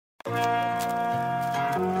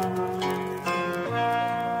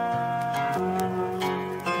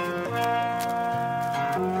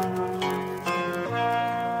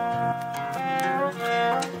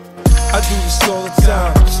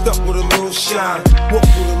shine. Walk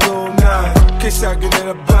with a little nine, in case I get in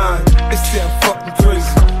a bind. It's damn fucking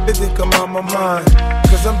crazy, they think I'm out my mind.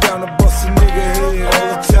 Cause I'm down to bust a nigga head all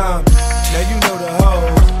the time. Now you know the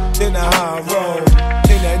hoes, they know how I roll.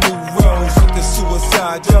 In that new rose with the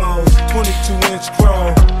suicide doors. 22-inch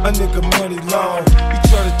chrome, a nigga money long. You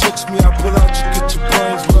try to touch me, I pull out, you get your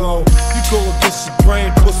brains blown. You go against your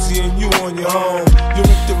brain, pussy, and you on your own.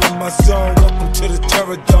 You're entering my zone, welcome to the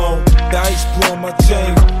terror dome. The ice blowing my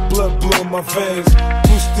chain, blood blowing my veins.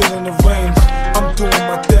 Blue still in the range, I'm doing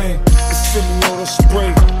my thing. The semi-auto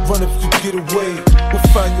spray, run if you get away. We'll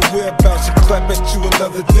find your whereabouts and clap at you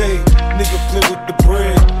another day. Nigga play with the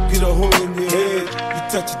bread, get a hole in your head. You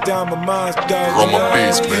touch it down my mind, dog. Run my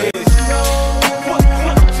face, man.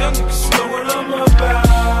 Young niggas know what I'm about.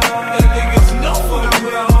 And niggas know what I'm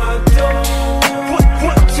about.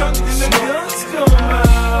 Young niggas the guns come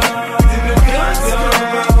out. Then the guns come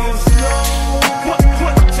out.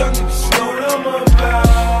 Young niggas know what I'm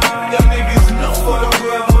about. Young niggas know what I'm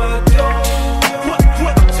about.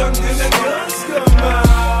 Young niggas the guns come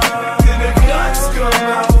out. Then the guns come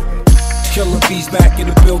out. Killer bees back in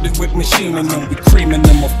the building with machine in them. We creaming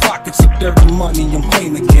them. My pockets of dirty money, I'm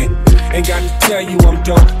clean again. Ain't got to tell you I'm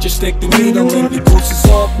dope, just stick the needle in. The goose is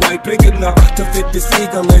all quite big enough to fit this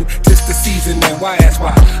eagle in. Tis the season and why ask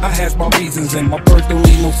why? I has my reasons and my birth don't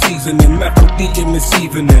need no seasoning. Method in this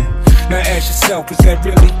evening. Now ask yourself, is that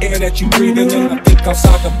really air that you breathing in? I think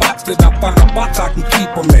outside the box, that I find a box I can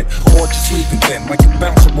keep them in. Or just leave it in, like a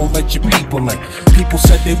bouncer won't let your people in. People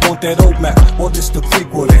said they want that old map, well this the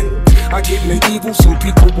prequel then. I get medieval, some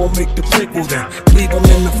people won't make the prequel then. Leave them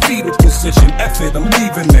in the fetal position, F it, I'm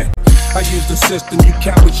leaving it. I use the system, you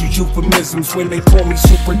cowards use euphemisms. When they call me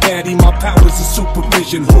super daddy, my powers of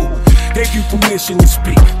supervision. Who gave you permission to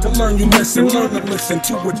speak? To learn you listen, learn to listen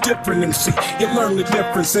to a different MC. You learn the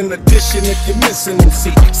difference in addition if you're missing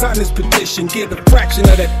MC. Sign this petition, get a fraction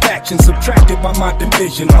of that faction subtracted by my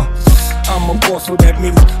division. I'm a boss, so that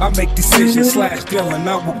means I make decisions slash dealing.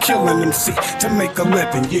 I will kill an MC to make a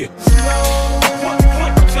living, yeah.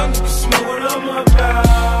 Young niggas know what I'm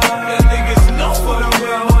about. Young niggas know what I'm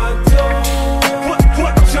about.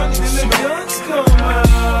 Young niggas the guns come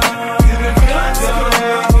out. Then the guns come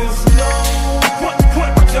out.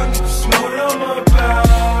 Young niggas know what I'm about.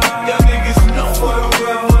 Young niggas know what I'm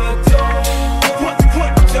about.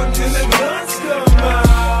 Young niggas the guns come out.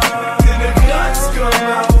 Then the guns come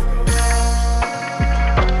out.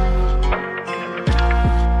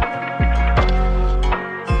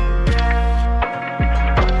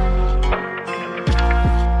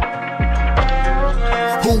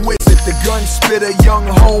 Who is it? The gun spitter, young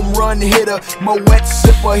home run hitter. My wet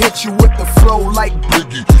sipper hit you with the flow like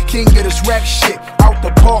Biggie. King of this rap shit, out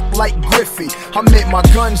the park like Griffey. I meant my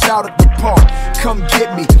guns out at the park, come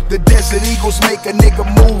get me. The Desert Eagles make a nigga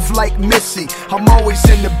move like Missy. I'm always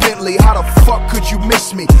in the Bentley, how the fuck could you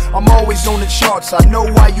miss me? I'm always on the charts, I know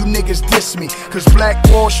why you niggas diss me. Cause Black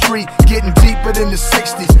Wall Street getting deeper than the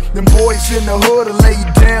 60s. Them boys in the hood will lay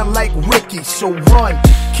you down like Ricky. So run,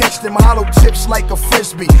 catch them hollow tips like a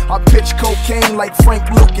frisbee. I pitch cocaine like Frank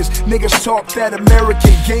Lucas. Niggas talk that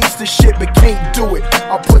American gangster shit but can't do it.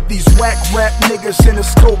 I put these whack rap niggas in the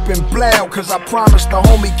scope and blow. Cause I promised the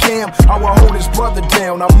homie Cam I will hold his brother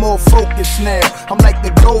down. I'm more focused now, I'm like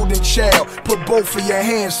the golden child. Put both of your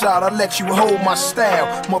hands out, I'll let you hold my style,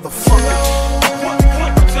 motherfucker.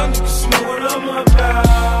 Young niggas know what I'm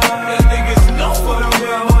about. Young niggas know what I'm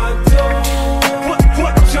about.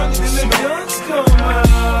 Young niggas the guns come out.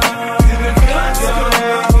 Then the guns come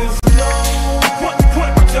out.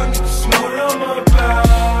 Young niggas know what I'm about.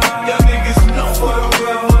 Young niggas know what I'm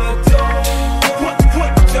about.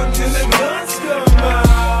 Young niggas the guns come out.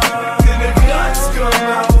 Then the guns come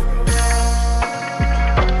out.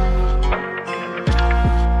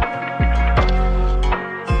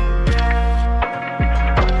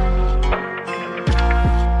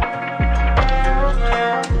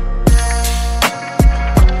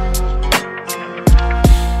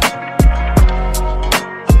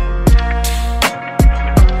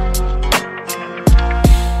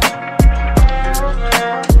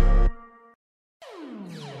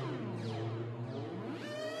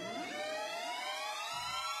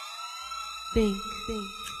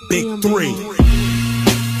 Big three.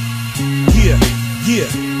 Yeah, yeah,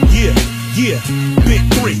 yeah, yeah. Big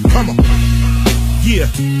three, come on. Yeah,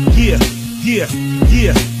 yeah, yeah,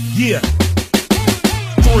 yeah, yeah.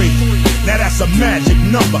 3. Now that's a magic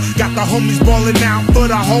number. Got the homies ballin' out for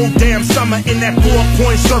the whole damn summer in that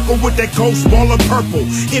 4-point circle with that ghost ball of purple.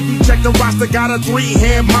 If you check the roster, got a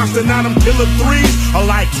 3-hand monster. Now them killer 3s are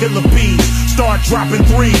like killer bees. Start dropping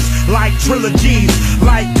 3s like trilogies,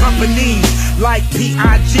 like companies, like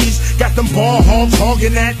PIGs. Got them ball hogs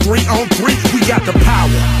hogging that 3-on-3. We got the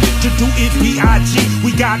power to do it PIG.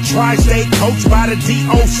 We got tri-state coached by the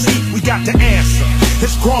DOC. We got the answer.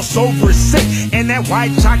 His crossover is sick, and that white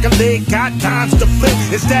chocolate got dimes to flip.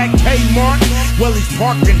 Is that Kmart? Well, he's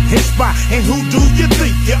parked in his spot. And who do you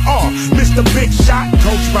think you are? Mr. Big Shot,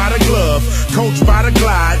 coached by the glove, coached by the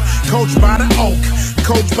glide, coached by the oak,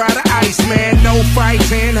 coached by the Iceman. No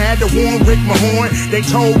fighting, had to warn Rick Mahorn. They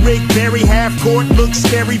told Rick Barry half court looks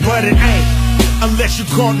scary, but it ain't. Unless you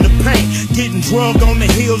caught in the paint, getting drugged on the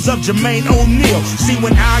heels of Jermaine O'Neal. See,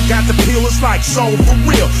 when I got the pill, it's like soul for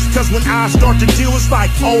real. Cause when I start to deal, it's like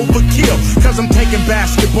overkill. Cause I'm taking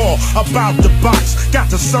basketball about the box. Got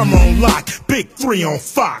the summer on lock, Big 3 on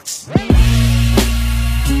Fox.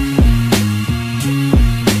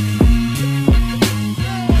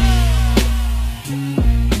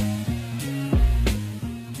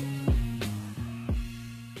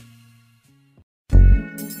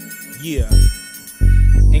 Yeah.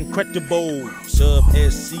 Incredible, sub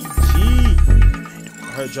SCG.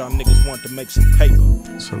 I heard y'all niggas want to make some paper.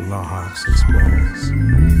 So Lawhawks experience.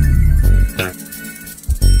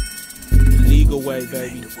 Legal way,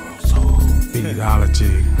 baby.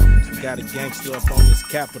 Ideology. Got a gangster up on this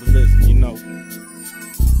capitalism, you know.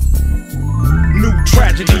 New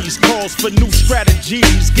tragedies, calls for new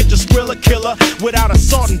strategies. Get the Skrilla killer without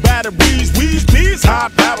assault and batteries. Weeze, bees, high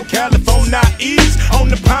power California ease on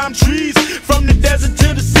the palm trees. From the desert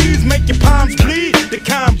to the seas, make your palms bleed. The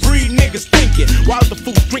kind breed niggas thinking while the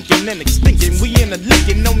food drinking and extinction. We in a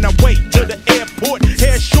licking on our way to the airport.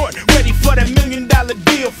 Hair short, ready for that $1 million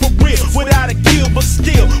deal for real. Without a kill, but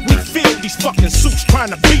still we feel these fucking suits trying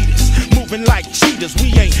to beat us. Moving like cheaters,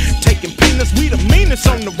 we ain't taking peanuts. We the meanest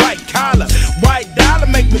on the right collar. White dollar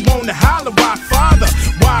make me wanna holler. Why father?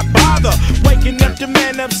 Why bother? Waking up the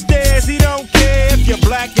man upstairs, he don't care if your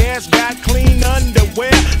black ass got clean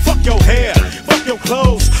underwear. Fuck your hair, fuck your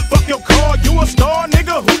clothes, fuck your car. You a star,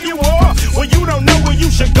 nigga, who you are? Well, you don't know where you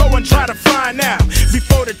should go and try to find out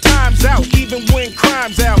before the time's out. Even when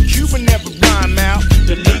crime's out, Cuban never rhyme out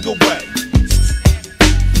the legal way.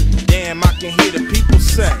 Damn, I can hear the people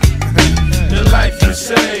say the life you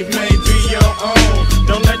save may be your own.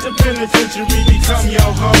 Don't let the penitentiary become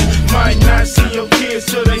your home. Might not see your kids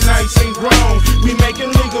till they nice and grown. We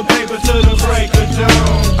making legal paper till the break of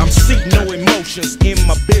dawn. I'm seeking no emotions in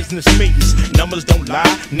my business meetings. Numbers don't lie,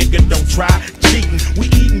 nigga don't try cheating. We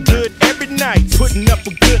eating good every night, putting up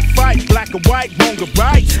a good fight. Black or white, wrong or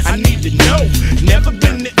right, I need to know. Never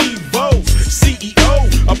been the Evo,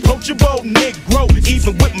 CEO, approachable Negro.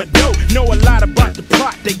 Even with my dough, know a lot about the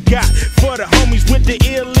plot they got. For the homies with the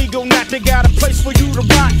illegal knot, they got a place for you to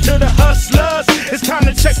rock. To the hustlers, it's time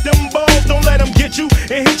to check them balls. Don't let them get you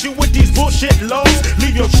and hit you with these bullshit laws.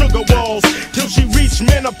 Leave your sugar walls till she reach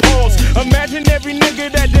menopause. Imagine every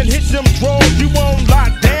nigga that done hit them drawers. You on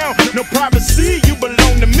lockdown, no privacy, you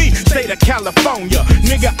belong to me. State of California,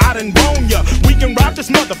 nigga, I done bone ya. We can rob this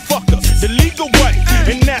motherfucker the legal way,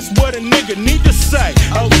 and that's what a nigga need to say.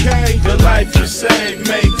 Okay, the life you save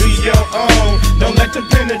may be your own. Don't let the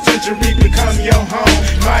penitentiary become your home.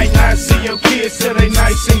 Might not see your kids till they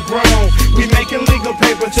nice and grown. We making legal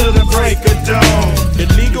paper till the break of dawn. The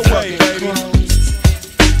legal way, baby.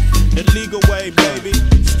 The legal way, baby.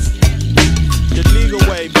 The legal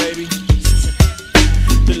way, baby.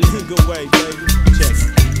 The legal way, baby. Check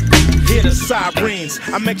it. Hear the sirens,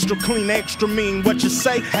 I'm extra clean, extra mean. What you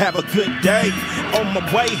say? Have a good day. On my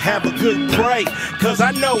way, have a good pray. Cause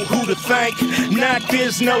I know who to thank. Not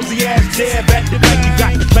this nosy ass dab at the bank. You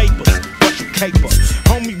got the papers, what you caper.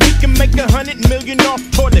 Homie, we can make 100 million off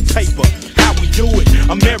toilet paper. How we do it,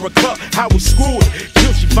 America, how we screw it.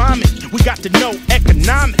 Till she vomit, we got to know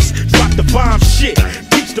economics. Drop the bomb shit,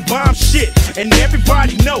 teach the bomb shit. And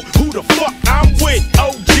everybody know who the fuck I'm with.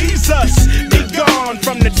 Oh Jesus, be gone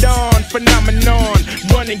from the dawn phenomenon.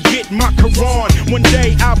 Run and get my Quran. One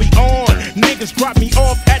day I'll be on. Niggas drop me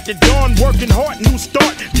off at the dawn. Working hard, new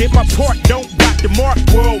start. Did my part, don't got the mark.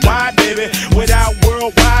 Worldwide, baby. Without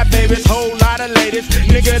worldwide, baby. Whole lot of ladies.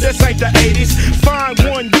 Nigga, this ain't the 80s. Find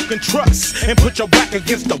one you can trust and put your back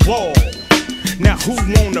against the wall. Now who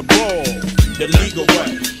wanna brawl the legal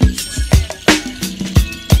way?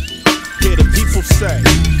 Hear the people say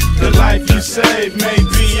the life you save may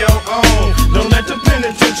be your own. Don't let the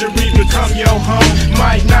penitentiary become become your home.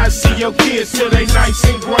 Might not see your kids till they nice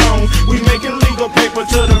and grown. We making legal paper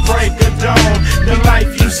till the break of dawn. The life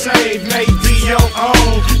you save may be your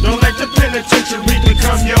own. Don't let the penitentiary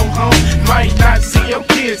become your home. Might not see your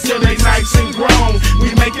kids till they nice and grown.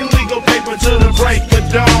 We making legal paper till the break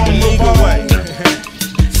of dawn. The legal way.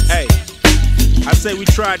 Hey, I say we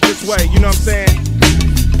try it this way, you know what I'm saying?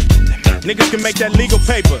 Niggas can make that legal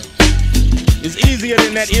paper. It's easier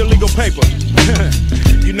than that illegal paper.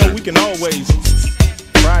 You know we can always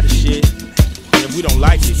try the shit. And if we don't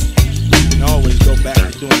like it, we can always go back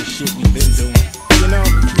to doing the shit we've been doing. You know?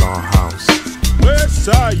 Long house. West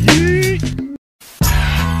side, yeet.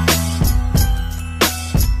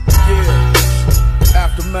 Yeah,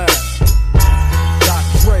 aftermath.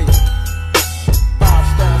 Dre,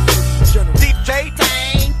 5-star citizen general. DJ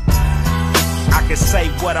Tang. I can say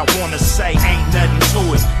what I wanna say, ain't nothing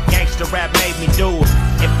to it. Gangsta rap made me do it.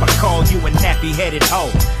 If I call you a nappy-headed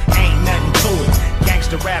hoe, ain't nothing to it.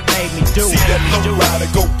 Gangsta rap made me do it. See that low rider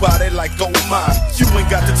go by there like, oh my. You ain't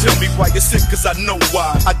got to tell me why you're sick, cause I know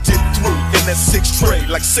why. I did through in that 6 tray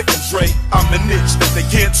like sick and Dre. I'm an itch that they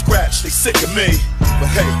can't scratch, they sick of me. But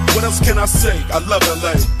hey, what else can I say? I love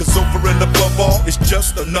LA, cause over and above all, it's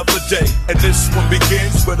just another day. And this one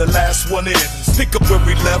begins where the last one ends. Pick up where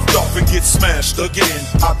we left off and get smashed again.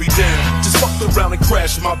 I'll be damned, just fucked around and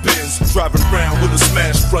crashed my Benz. Driving around with a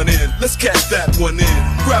smashed front end. Let's catch that one in.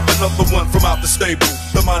 Grab another one from out the stable.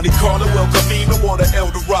 The Monte Carlo, El Camino, or the El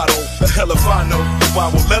Dorado. The hell if I know.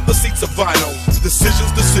 Vinyl leather seats of vinyl. Decisions.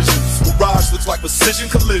 Garage looks like precision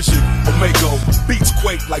collision. Omega beats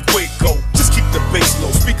quake like Waco. Just keep the bass low.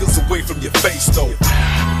 Speakers away from your face though.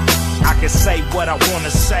 I can say what I wanna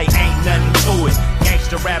say, ain't nothing to it.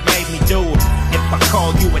 Gangsta rap made me do it. If I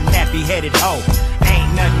call you a nappy-headed hoe,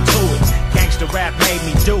 ain't nothing to it. Gangsta rap made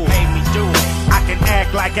me do it. I can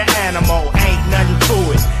act like an animal, ain't nothing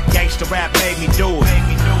to it. Gangsta rap made me do it.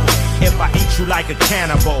 If I eat you like a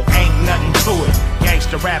cannibal, ain't nothing to it.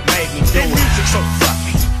 Gangsta rap made me do it. That music so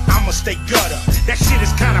fluffy, I'ma stay gutter. That shit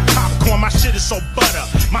is kinda popcorn, my shit is so butter.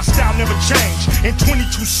 My style never changed in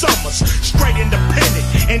 22 summers. Straight independent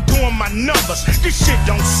and doing my numbers. This shit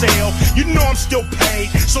don't sell, you know I'm still paid.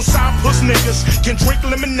 So side puss niggas can drink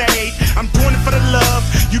lemonade. I'm doing it for the love,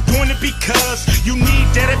 you doing it because you need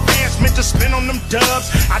that advancement to spend on them dubs.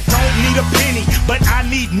 I don't need a penny, but I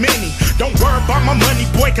need many. Don't worry about my money,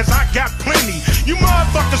 boy, cause I got plenty. You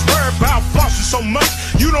motherfuckers worry about flossing so much.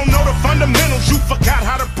 You don't know the fundamentals, you forgot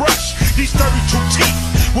how to brush. These 32 teeth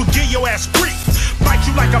will give your ass grief. Bite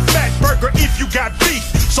you like a fat burger if you got beef.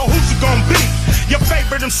 So who's it gonna be? Your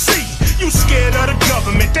favorite MC. You scared of the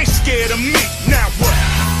government, they scared of me. Now what?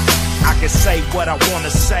 I can say what I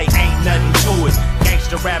wanna say, ain't nothing to it.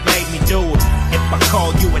 Gangsta rap made me do it. If I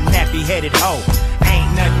call you a nappy-headed hoe,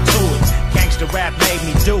 ain't nothing to it. Gangsta rap made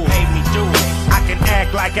me do it. I can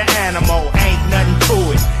act like an animal, ain't nothing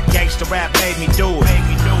to it. Gangsta rap made me do it.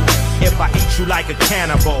 If I eat you like a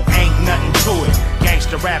cannibal, ain't nothing to it.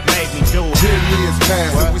 Gangsta rap made me do it. 10 years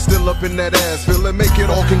past and we still up in that ass. Feel it, make it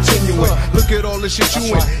all continuing. Look at all the shit you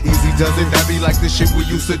in. Easy does it, that be like the shit we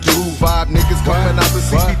used to do. 5 niggas coming out the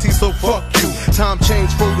CPT, so fuck you. Time change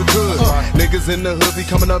for the good. Niggas in the hood be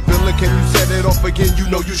coming up villain. Can you set it off again? You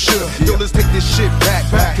know you should. Yo, let's take this shit back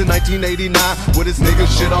to 1989. With this nigga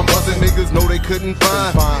shit I'm buzzing, niggas know they couldn't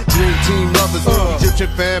find. Dream team lovers, Egyptian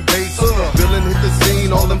fan base. Villain hit the scene,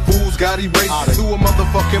 all them fools got erased. To a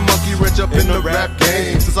motherfucking monkey wrench up in the rap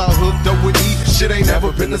game. Since I hooked up with E, shit ain't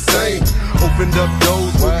never been the same. Opened up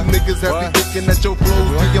doors where you niggas have me thinking that your flows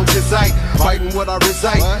be your desire. Fighting what I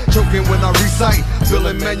recite, choking when I recite,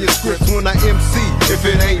 filling manuscripts when I MC. If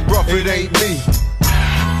it ain't rough, it ain't me.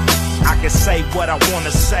 I can say what I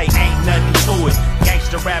wanna say, ain't nothing to it.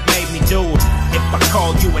 Gangsta rap made me do it. If I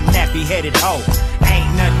call you a nappy-headed hoe, ain't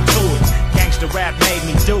nothing to it. Gangsta rap made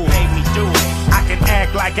me do it. I can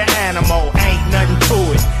act like an animal, ain't nothing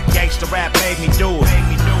to it. Gangsta rap made me do it.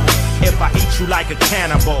 If I eat you like a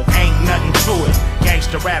cannibal, ain't nothing to it.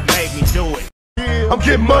 Gangsta rap made me do it. I'm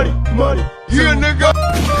getting money. Yeah, nigga.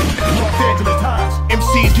 Los Angeles Times.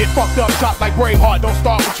 MCs get fucked up, shot like Braveheart. Don't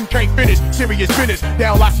start what you can't finish. Serious business.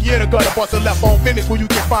 Down La Cienega, gutter bust a left on finish where you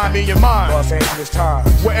can find me in your mind. Los Angeles Times.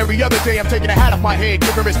 Where every other day I'm taking a hat off my head,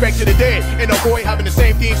 giving respect to the dead. And avoid having the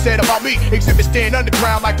same thing said about me. Exhibit stand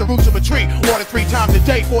underground like the roots of a tree. Water 3 times a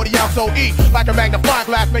day, 40 ounce OE. Like a magnifying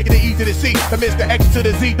glass, making it easy to see. The Mr. X to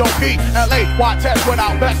the Z, don't P. LA, why test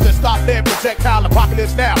without best to stop there, projectile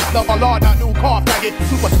apocalypse now. Love my Lord, not new car faggot.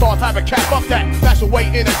 Superstar type of cat, fuck that. That's away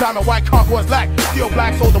in a diamond white conquest lack. Still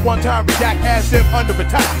black, so the one time redact as if under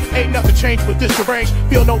attack. Ain't nothing changed with this deranged.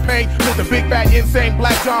 Feel no pain. Mr. Big Bad Insane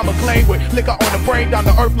Black John McClane with liquor on the brain down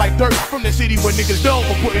to earth like dirt. From the city where niggas don't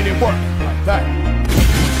for putting in work. Back.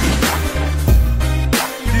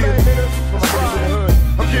 Yeah, nigga.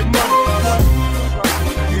 I'm getting money.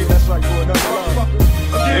 Yeah, that's right, boy. Another line.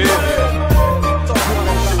 I'm getting money.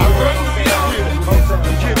 I run the field. I'm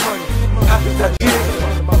getting money.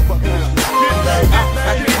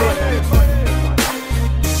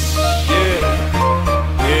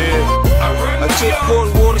 I took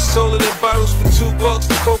poured water, sold it in bottles for $2.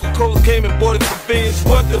 The Coca-Cola came and bought it for beans.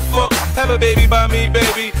 What the fuck? Have a baby by me,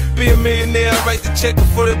 baby. Be a millionaire, I write the check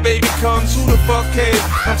before the baby comes. Who the fuck cares?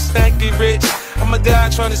 I'm stanky rich. I'm a guy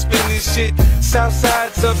trying to spend this shit.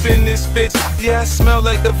 Southside's up in this bitch. Yeah, I smell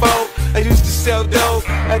like the vote. I used to sell dope.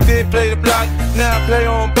 I did play the block, now I play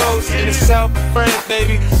on boats. In the south of France,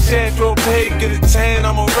 baby. Sandro Pay, get a tan,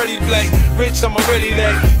 I'm already black. Rich, I'm already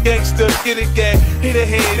that. Gangster, get a gag. Hit a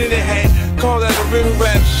head, in a hat. Call that a real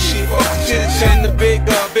rap shit. Fuck the shit, chat the big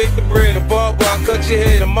dog, bake the bread. A barber, I cut your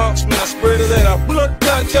head. A marksman, I spread the lead. I blood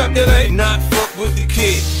clot, chop your leg. Not fuck with the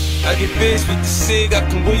kid. I get bitch with the cig, I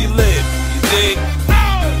can where you live. You dig?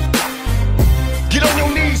 Get on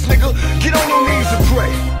your knees, nigga. Get on your knees and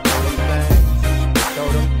pray.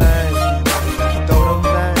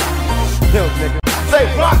 Yo, nigga. Say,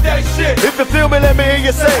 rock that shit. If you feel me, let me hear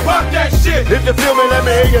you say, rock that shit. If you feel me, let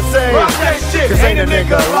me hear you say, rock that shit. Cause ain't a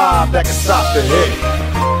nigga alive that can stop the hit.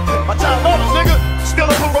 My child love nigga. Still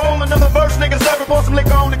a parole, another verse, niggas ever want some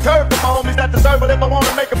liquor on the curb. For my homies that deserve it, if I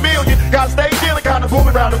wanna make a million, gotta stay dealing, kinda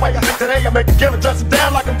booming around the way. I think today I make a killer, dress him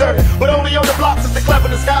down like I'm dirty. But only on the blocks, it's the clever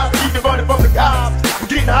in the skies to keep you running from the guys. I'm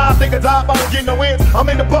getting high, think I die, but I don't get no ends. I'm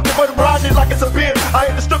in the bucket, but I'm riding it like it's a bin. I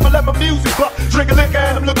hit the strip and let my music buck. Drink a liquor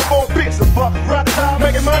and I'm looking for a bitch to fuck. Right the time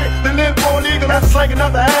making money, then live for illegal. Have to slang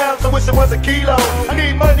another ounce, I wish it was a kilo. I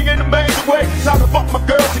need money in a major way, time to fuck my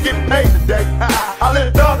girl to get paid today. I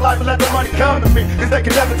live a dog life and let the money come to me. Cause they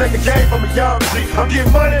can never take a game from a young G. I'm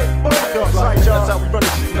getting money. That's right, y'all. That's how we run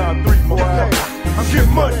this shit now. 3, 4 hours. I'm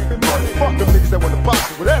getting money. Fuck them niggas that want to box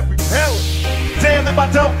it with every hell. Damn if I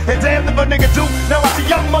don't, and damn if a nigga do. Now I see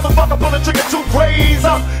young motherfucker pull a trigger too crazy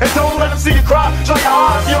up. And don't let them see you cry. Try your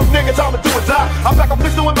hard, young nigga, time to do or die. I pack a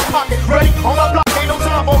pistol in my pocket, ready. On my block, ain't no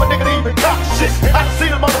time for a nigga to even cop shit. I done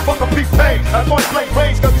seen a motherfucker be paid. I point blank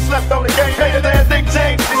range, cause he slept on the game. Hated that thing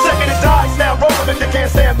changed. They second it dies, now roll them. If you can't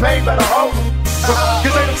stand pain, better hold them.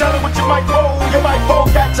 Cause ain't no telling what you might roll. You might fold,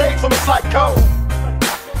 got takes from it's like cold.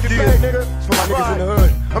 Get paid, nigga. It's for my niggas in the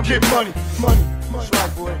hood. I'm getting money. That's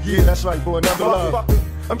right, boy. Yeah, that's right, boy. Another love.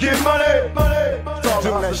 I'm getting money.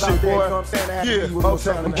 Doing that shit, boy. Yeah,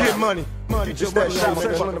 I'm getting money. Just that shit,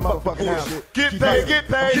 man. Get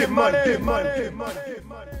paid, get money.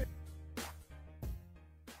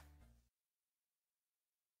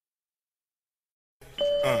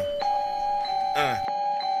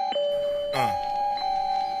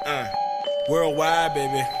 Worldwide,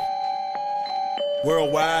 baby.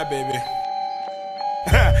 Worldwide, baby.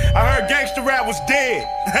 I heard gangster rap was dead.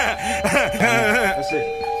 That's it.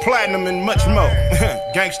 Platinum and much more.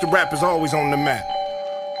 Gangster rap is always on the map.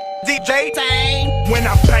 DJ Tang. When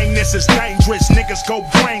I bang this, it's dangerous. Niggas go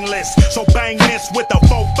brainless. So bang this with a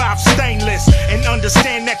 4-5 stainless. And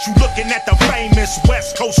understand that you looking at the famous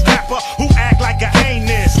West Coast rapper who act like a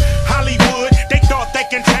anus. Hollywood, they thought they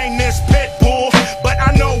can tame this pit bull. But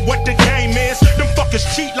I know what the game is. Them fuckers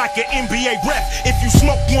cheat like an NBA ref. If you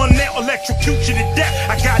smoke one, they'll electrocute you to death.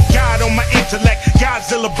 I got God on my intellect.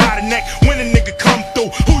 Godzilla by the neck. When a nigga come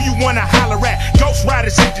through, who you wanna holler at? Ghost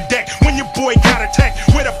Riders hit the deck. When your boy got attacked,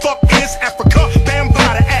 where the fuck is Africa? Bam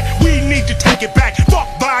by the act. We need to take it back. Fuck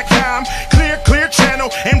Viacom, clear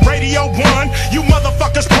channel, and Radio 1. You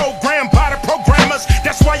motherfuckers programmed by the programmers.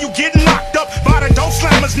 That's why you getting locked up by the dope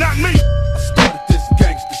slammers, not me. I started this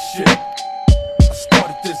gangster shit. I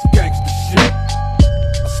started this gangster shit.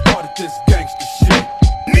 I started this gangster shit.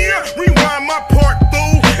 Nia, rewind my part,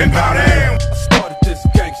 fool, and bow down. I started this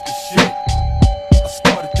gangster shit. I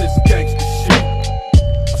started this gangster shit.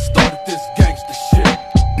 I started this gangster shit.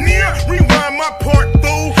 Nia, rewind my part,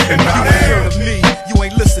 fool, and bow You heard down. of me, you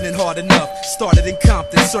ain't listening hard enough. Started in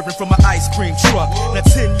Compton, serving from an ice cream truck. Now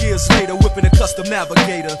 10 years later, whipping a custom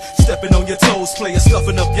navigator. Stepping on your toes, player,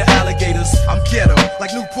 stuffing up your alligators. I'm ghetto,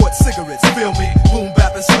 like Newport cigarettes, feel me? Boom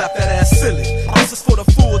bap and slap that ass silly. This is for the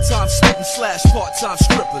full-time student / part-time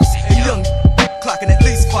strippers. And young clocking at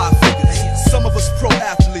least 5 figures. Some of us pro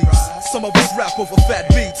athletes, some of us rap over fat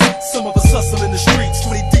beats. Some of us hustle in the streets,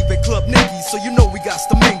 20 deep at Club Nicky, so you know we got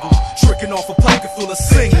to mingle. Tricking off a pocket full of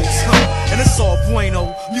singles, and it's all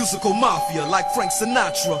bueno, musical mafia like Frank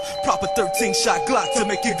Sinatra. Proper 13-shot Glock to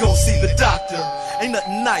make you go see the doctor. Ain't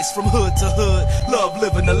nothing nice from hood to hood, love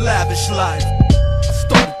living a lavish life. I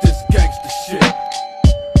started this gangster shit.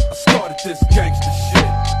 I started this gangster shit.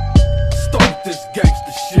 I started this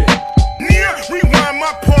gangster shit. Nia,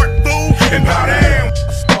 my part, fool, and bow down.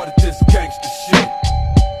 I started this gangster shit.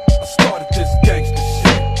 I started this gangster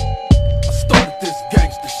shit. I started this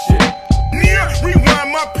gangster shit. Yeah, rewind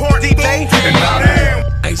my part, fool, and bow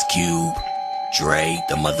down. Ice Cube, Dre,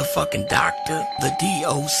 the motherfucking doctor, the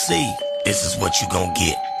DOC. This is what you gon'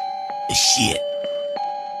 get. The shit.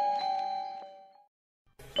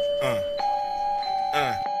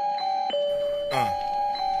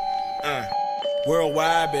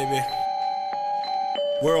 Worldwide, baby.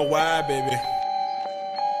 Worldwide, baby.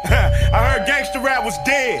 I heard gangster rap was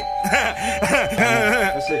dead.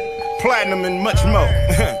 That's it. Platinum and much more.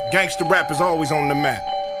 Gangster rap is always on the map.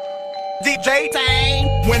 DJ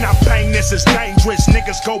Tang. When I bang this, it's dangerous.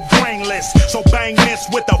 Niggas go brainless. So bang this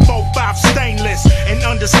with a 4-5 stainless. And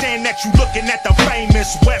understand that you looking at the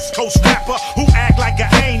famous West Coast rapper who act like a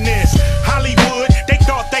anus. Hollywood, they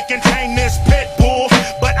thought they can tame this pit bull.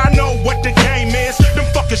 But I know what the game is. Them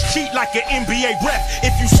fuckers cheat like an NBA rep.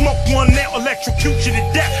 If you smoke one, they'll electrocute you to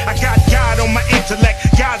death. I got God on my intellect.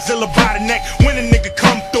 Godzilla by the neck. When a nigga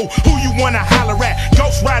come through, who you wanna holler at?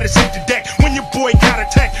 Ghost Riders hit the deck. When your boy got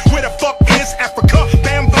attacked, where the fuck is Africa?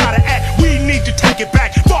 Bam by the act. We need to take it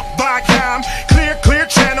back. Fuck Viacom, clear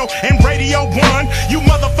channel and Radio 1. You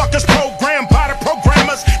motherfuckers programmed by the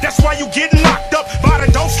programmers. That's why you getting locked up by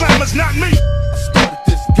the dope slammers, not me. I started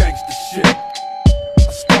this gangster shit.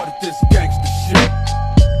 I started this gangster shit.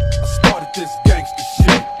 I started this gangster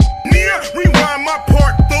shit. Nia, rewind my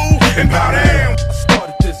part, fool, and bow down. I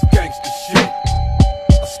started this gangster shit.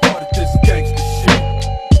 I started this gangster shit.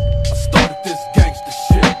 I started this gangster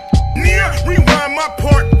shit. Nia, rewind my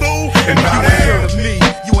part, fool, and bow down. Heard of me,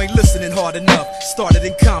 you ain't listening hard enough. Started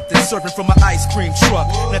in Compton, serving from an ice cream truck.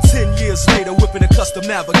 Now 10 years later, whipping a custom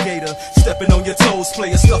navigator. Stepping on your toes,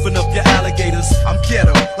 player, stuffing up your alligators. I'm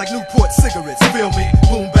ghetto, like Newport cigarettes, feel me?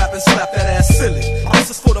 Boom bap and slap that ass silly. This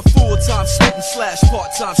is for the full-time student /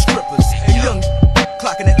 part-time strippers. And young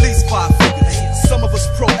clocking at least 5 figures. Some of us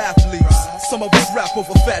pro athletes, some of us rap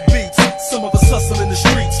over fat beats. Some of us hustle in the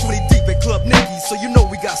streets, 20 deep at Club Nicky, so you know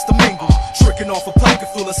we got to mingle. Tricking off a pocket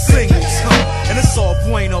full of singles, and it's all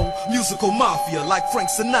bueno, musical mafia like Frank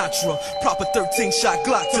Sinatra. Proper 13-shot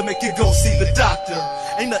Glock to make you go see the doctor.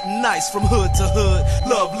 Ain't nothing nice from hood to hood,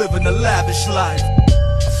 love living a lavish life.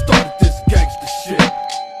 I started this gangster shit.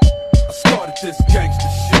 I started this gangster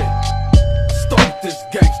shit. I started this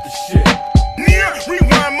gangster shit. Nia,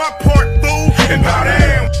 rewind my part, fool, and bow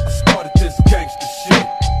down. I started this gangster shit.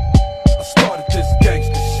 I started this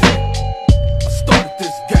gangster shit. I started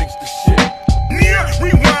this gangster shit. Nia,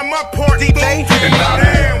 rewind my part, fool, and bow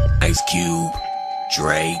down. Ice Cube,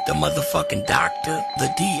 Dre, the motherfucking doctor, the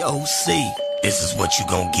DOC. This is what you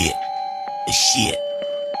gon' get. The shit.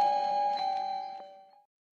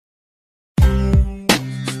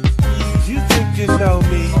 You think you know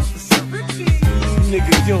me?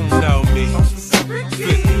 Nigga, you don't know me.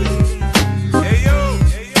 Hey yo,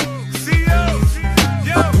 see yo.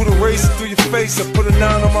 Put a razor through your face, I put a 9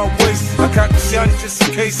 on my waist. I cock the shot just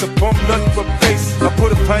in case I bump nothing but bass. I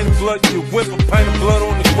put a pint of blood in your whip, a pint of blood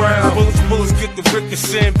on the ground. Bullets get the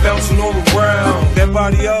ricochet and bouncing all around. That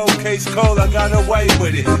body old, case cold, I got away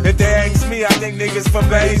with it. If they ask me, I think niggas from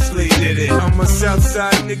Baisley did it. I'm a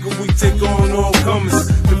Southside nigga, we take on all comers.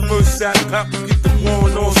 The first shot pop, we get the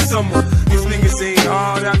one all summer. These niggas ain't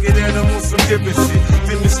hard, I get at them on some different shit.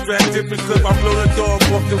 Different strap, different clip, I blow the dog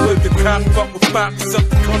off the whip. The cop fuck with pops up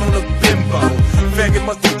the cunt on a bimbo. Faggot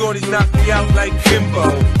must have thought he knocked me out like Kimbo.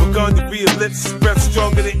 We're going to be a lips, breath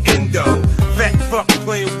stronger than Indo. Fat fuck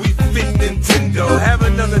playing We Fit Nintendo. Have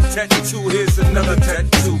another tattoo, here's another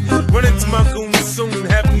tattoo. Run into my goons soon,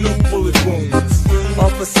 have new bullet wounds.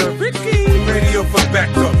 Officer Ricky, radio for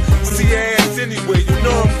backup. See your ass anyway, you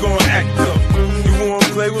know I'm gonna act up. You wanna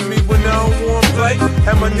play with me when I don't wanna play?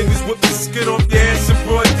 Have my niggas whip the skin off your ass in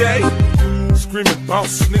broad day. Screaming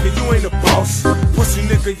boss, nigga, you ain't a boss. Pussy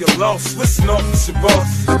nigga, you lost. Listen off, it's your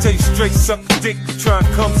boss. I tell you straight, suck a dick, you try and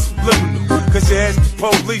come subliminal. Cause you ask the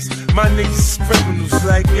police, my niggas is criminals.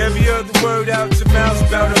 Like every other word out your mouth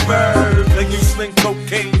about a bird. Like you sling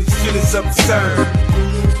cocaine, this shit is absurd.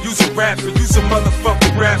 You's a rapper, you's a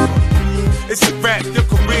motherfucking rapper. It's a rap, your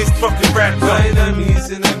career's fucking rap. My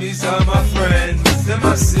enemies are my friends. Them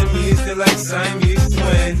my simians, they're like Siamese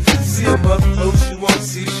twins. See them up close, you won't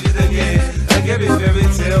see shit again. Like every fairy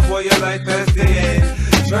tale, boy, your life has the end.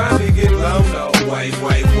 Try me get blown, no, white.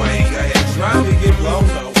 Try me get blown,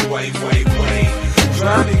 no, white.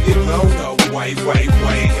 Try me get blown, no, white. Try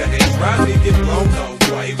me get blown, no,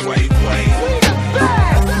 white.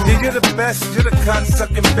 Yeah, you're the best, you're the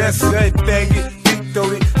cocksucking best. Hey, faggot.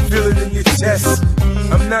 throat it, feel it in your chest.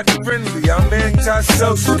 I'm not friendly, I'm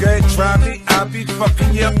anti-social. Go ahead, try me, I'll be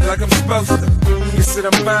fucking you up like I'm supposed to. You said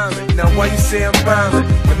I'm violent, now why you say I'm violent?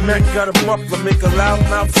 The Mac got a muffler, make a loud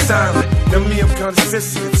mouth silent. Now me, I'm kinda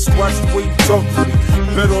sensitive, so watch the way you talk to me.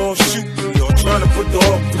 Better all shoot me, or trying to put the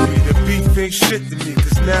hawk to me. The beef ain't shit to me,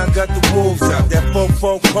 cause now I got the wolves out. That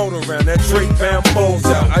 4-4 coat around, that Drake bound balls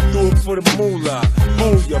out. I do it for the moolah,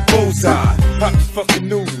 booyah, bullseye. Pop the fucking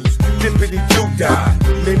noodles, dippity doo die.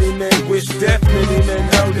 Many men wish death, many men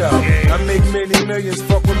hold up. I make many millions,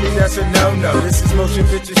 fuck with me, that's a no-no. This is motion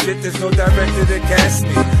picture shit, there's no director to cast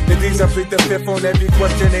me. The things I plead the fifth on every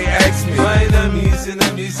question they ask me. My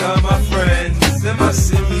enemies are my friends. And my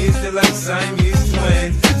simians, they're like Siamese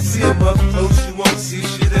twins. See them up close, you won't see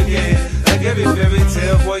shit again. Like every fairy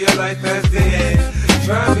tale, boy, your life has the end.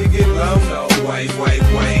 Try me get low, no, white. Go ahead,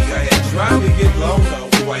 try me get low, no,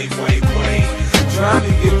 white. Try me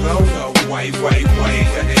get low, no, white. Go ahead,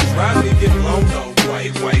 try me get low, no,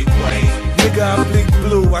 white. Nigga, I bleed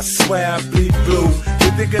blue, I swear I bleed blue.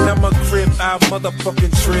 You thinking I'm a crib, I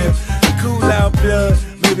motherfucking trip. Cool out blood,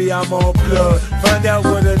 maybe I'm all blood. Find out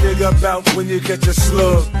what a nigga about when you catch a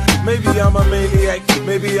slug. Maybe I'm a maniac,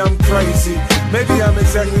 maybe I'm crazy. Maybe I'm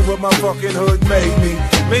exactly what my fucking hood made me.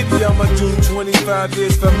 Maybe I'ma do 25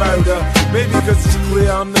 years for murder. Maybe cause it's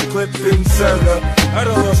clear I'm the clip inserter. I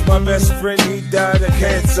done lost my best friend, he died of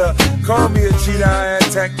cancer. Call me a cheetah, I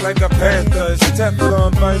attack like a panther. It's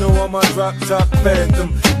Teflon vinyl on my drop top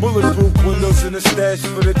Phantom. Bulletproof windows in the stash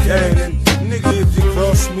for the cannon. Nigga, if you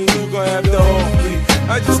cross me, you gon' have to hold me.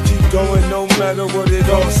 I just keep going no matter what it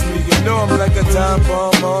costs me. You know I'm like a time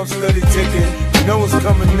bomb, I'm steady ticking. You know what's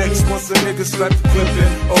coming next once a nigga slap the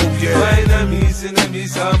clipping. Oh yeah. My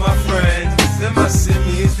enemies are my friends. And my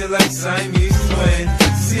simians, they're like Siamese twins.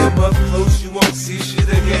 See them up close, you won't see shit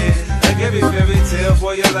again. Like every fairy tale,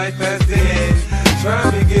 boy, your life has the end.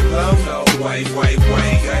 Try me get low, no, white. Go ahead,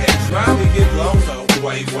 try me get low, no,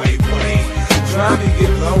 white. Try me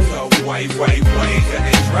get low, no, white. Go ahead,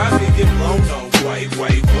 try me get low, no, white.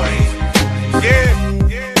 Yeah,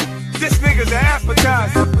 this nigga's an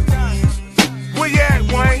appetizer. Where you at,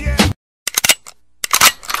 Wayne?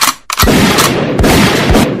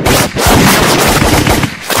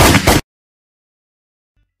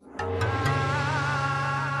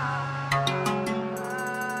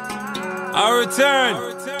 I return,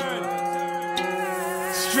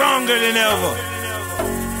 stronger than ever.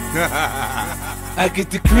 I get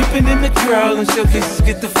the creeping in the crowd and showcases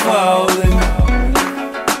get the falling.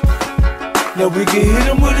 Now we can hit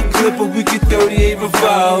them with a clip or we can 38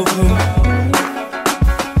 revolve them.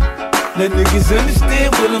 Now niggas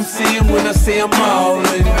understand what I'm saying when I say I'm all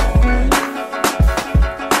in.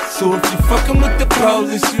 So if you fucking with the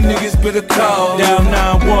police, you niggas better call. Down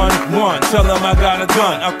 911, tell them I got a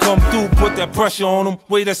gun. I come through, put that pressure on them.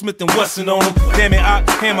 Way that Smith and Wesson on them. Damn it, I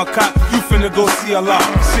hammer cock, you finna go see a lot.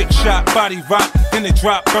 6 shot, body rock, then it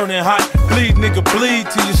drop, burning hot. Bleed, nigga, bleed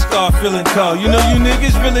till you start feeling cold. You know you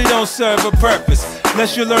niggas really don't serve a purpose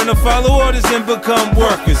unless you learn to follow orders and become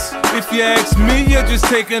workers. If you ask me, you're just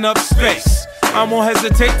taking up space. I won't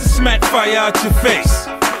hesitate to smack fire out your face.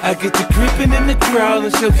 I get the creeping in the crowd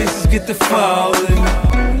and showcases get the falling.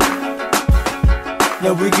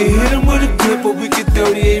 Now we can hit them with a clip or we can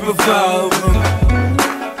 38 revolve them.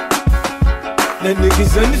 Now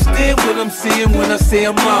niggas understand what I'm saying when I say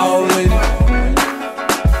I'm all in.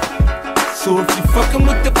 So if you fucking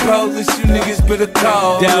with the police, you niggas better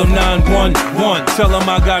call. Down 911, tell them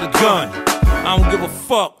I got a gun. I don't give a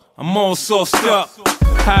fuck, I'm all sauced up.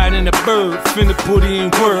 Hiding the bird, finna put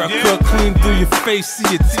in work. I cut clean through your face, see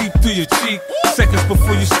your teeth through your cheek. Seconds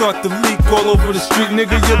before you start to leak all over the street.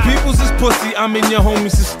 Nigga, your people's is pussy, I mean your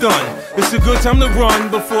homies is stunned. It's a good time to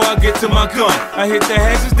run before I get to my gun. I hit the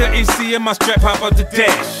hazards, the AC, and my strap pop out the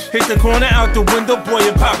dash. Hit the corner out the window, boy,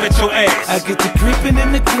 and pop at your ass. I get the creeping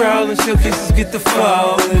in the crowd and showcases get the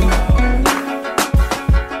falling.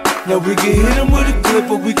 Now we can hit them with a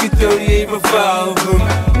clip or we can 38 revolve them.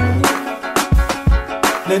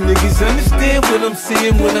 Now niggas understand what I'm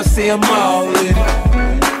saying when I say I'm all in.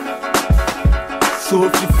 So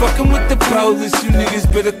if you fucking with the police, you niggas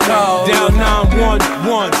better call. Down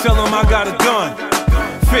 911, tell them I got a gun.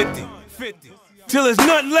 50, till there's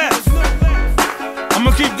nothing left.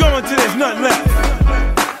 I'ma keep going till there's nothing left.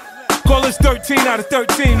 Call us 13 out of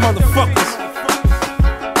 13, motherfuckers.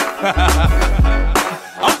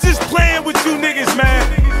 I'm just playing with you niggas, man.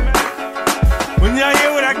 When y'all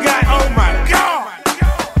hear what I got, oh my God.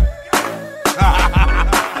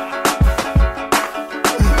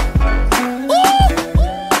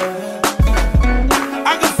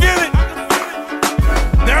 I can feel it.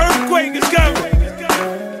 The earthquake is coming.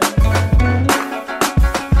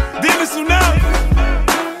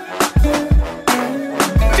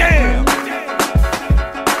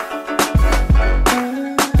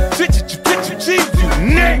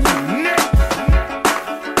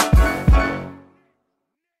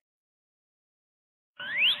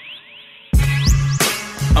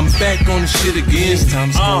 back on the shit again. This time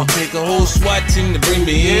it's gonna take a whole SWAT team to bring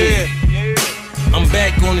me in. I'm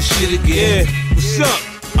back on the shit again. What's up?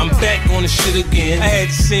 I'm back on the shit again. I had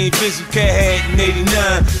the same vision Cat had in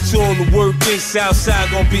 89. So all the work in Southside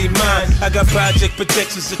gon' be mine. I got project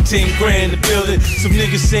protections of 10 grand in the building. Some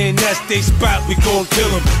niggas saying that's they spot, we gon' kill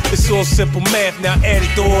them. It's all simple math, now add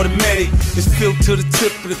it to automatic. It's filled to the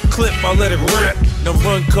tip of the clip, I'll let it rip. Now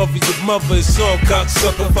run, cover your mother, it's all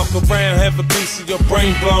cocksucker. Fuck around, have a piece of your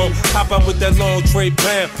brain blown. Hop out with that long tray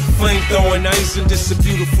pound, flame throwing ice, and this a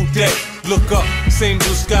beautiful day. Look up, same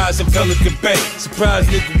blue skies in Pelican Bay. Surprise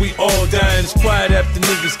nigga, we all dying. It's quiet after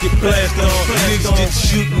niggas get blasted on. Niggas get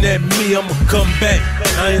shooting at me, I'ma come back.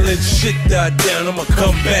 I ain't letting shit die down, I'ma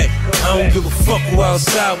come back. I don't give a fuck who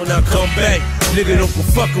outside when I come back. Nigga, don't go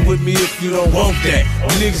fucking with me if you don't want that.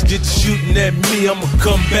 Niggas get shooting at me, I'ma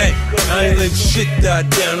come back. I ain't letting shit die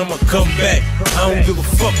down, I'ma come back. I don't give a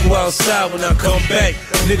fuck who outside when I come back.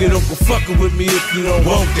 Nigga, don't go fucking with me if you don't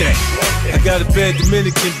want that. I got a bad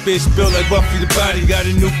Dominican bitch built like Buffy the Body. Got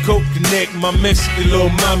a new coke connect, my Mexican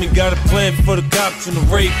little mommy. Got a plan for the cops when the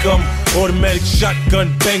raid come. Automatic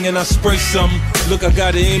shotgun banging, I spray something. Look, I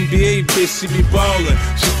got an NBA bitch, she be ballin'.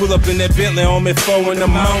 She pull up in that Bentley on me 4 in the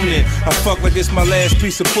morning. I fuck like it's my last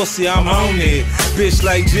piece of pussy, I'm on it. Bitch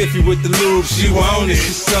like Jiffy with the lube, she want it.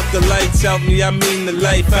 She suck the lights out me, I mean the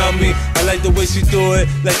life out me. I like the way she do it,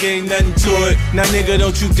 like ain't nothing to it. Now nigga,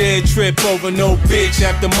 don't you dare trip over no bitch.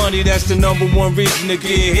 After money, that's the #1 reason to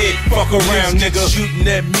get hit. Fuck around, nigga. Shooting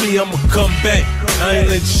at me, I'ma come back. I ain't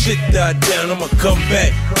letting shit die down, I'ma come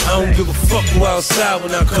back. I don't give a fuck who outside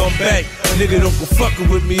when I come back. Nigga, don't go fucking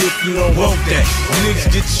with me if you don't want that.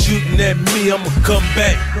 Niggas get shooting at me, I'ma come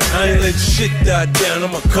back. I ain't letting shit die down,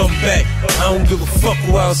 I'ma come back. I don't give a fuck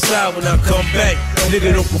who outside when I come back.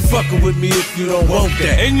 Nigga, don't go fucking with me if you don't want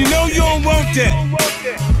that. And you know you don't want that.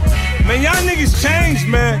 Man, y'all niggas changed,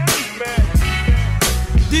 man.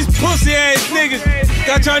 These pussy ass niggas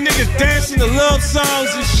got y'all niggas dancing to love songs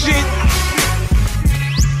and shit.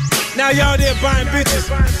 Now y'all there buying bitches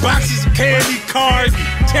boxes of candy, cards,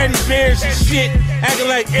 teddy bears and shit, acting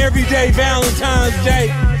like everyday Valentine's Day.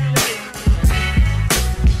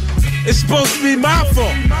 It's supposed to be my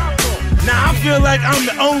fault. Now I feel like I'm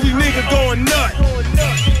the only nigga going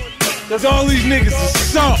nuts, cause all these niggas are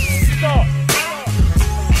soft.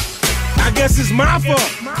 I guess it's my fault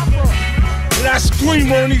that I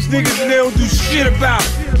scream on these niggas and they don't do shit about it.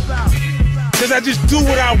 Cause I just do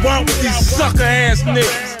what I want with these sucker ass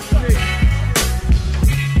niggas.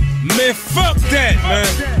 Man, fuck that,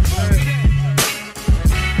 man.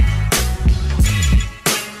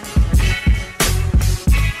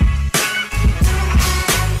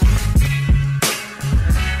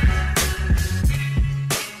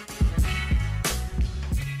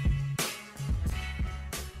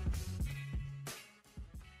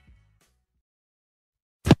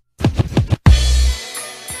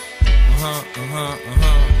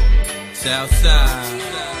 Southside.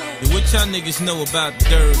 Yeah, what y'all niggas know about the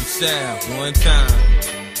dirty South? One time.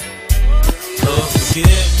 Lord,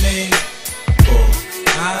 forgive me for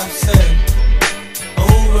I've said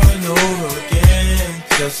over and over again,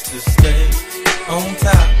 just to stay on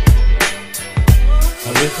top. I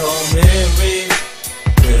recall Mary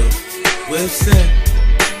filled with sin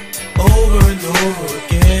over and over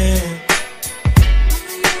again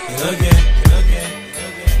and again.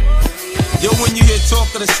 Yo, when you hear talk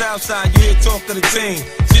of the Southside, you hear talk of the team.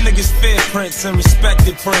 You niggas fear Prince and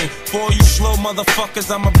respected Preem. For all you slow motherfuckers,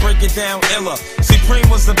 I'ma break it down iller. See, Preem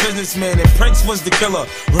was a businessman and Prince was the killer.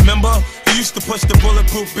 Remember? He used to push the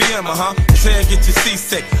bulletproof BM, His hair get you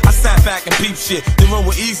seasick. I sat back and peep shit. They roll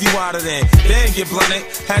with easy water then. They ain't get blunted.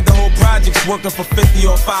 Had the whole projects working for 50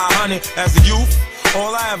 or 500 as a youth.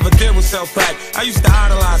 All I ever did was sell crack. I used to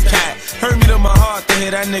idolize Cat. Hurt me to my heart to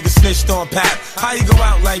hear that nigga snitched on Pat. How you go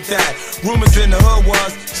out like that? Rumors in the hood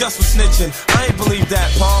was just for snitching. I ain't believe that,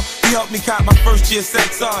 Paul. He helped me cop my first year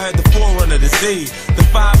XR. Had the 4Runner, the Z, the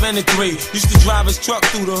 5 and the 3. Used to drive his truck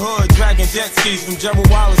through the hood, dragging jet skis from Gerald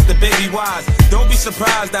Wallace to Baby Wise. Don't be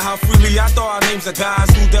surprised at how freely I throw our names of guys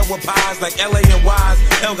who dealt with pies like LA and Wise.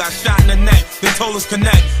 L got shot in the neck, they told us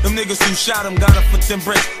connect. Them niggas who shot him got up for 10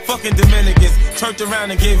 bricks. Fucking Dominicans turned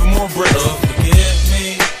around and gave him more bricks. Lord, forgive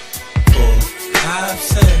me for I've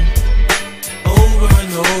said over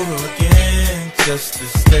and over again, just to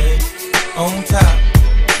stay on top.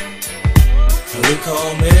 I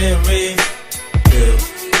recall Mary filled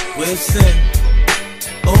with sin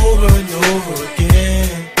over and over again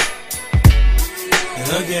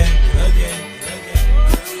and again and again.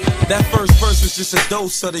 That first verse verse was just a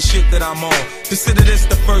dose of the shit that I'm on. Consider this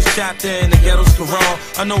the first chapter in the ghetto's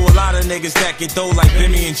Quran. I know a lot of niggas that get dough like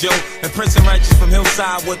Bimmy and Joe, and Prince and Righteous from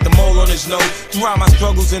Hillside with the mole on his nose. Throughout my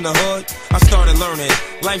struggles in the hood, I started learning.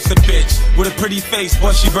 Life's a bitch with a pretty face,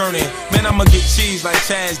 but she burning. Man, I'ma get cheese like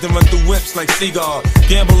Chaz, then run through whips like Seagull.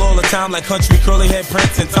 Gamble all the time like country curly head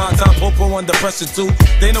Prince and Tom Popo under pressure too.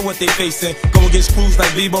 They know what they facing. Go against crews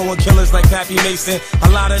like Bebo and killers like Pappy Mason. A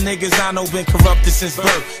lot of niggas I know been corrupted since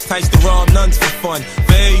birth. Tights to rob nuns for fun,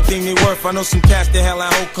 for everything they worth. I know some cats that hell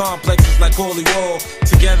out whole complexes like Holy Wall.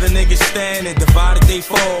 Together niggas stand and divided they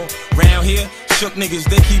fall. Round here, shook niggas,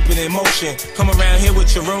 they keep it in motion. Come around here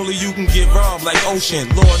with your roller, you can get robbed like Ocean.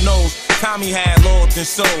 Lord knows, Tommy had loyalty and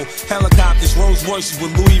soul. Helicopters, Rolls Royces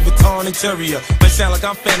with Louis Vuitton interior. Might sound like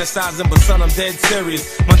I'm fantasizing, but son, I'm dead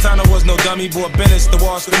serious. Montana was no dummy, bought Bennett's to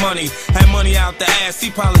wash the money. Had money out the ass,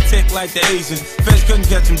 he politic like the Asians. Feds couldn't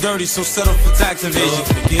catch him dirty, so settle for tax evasion. Lord,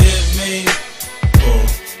 forgive me for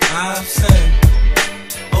I've sinned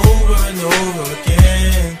over and over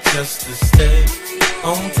again, just to stay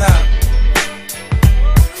on top.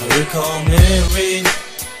 I recall memories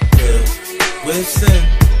filled with sin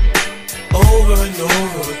over and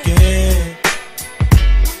over again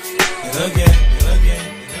and again.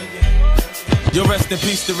 Yo, rest in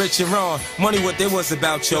peace to Rich and Ron. Money what they was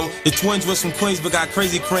about, yo. The twins was from Queens but got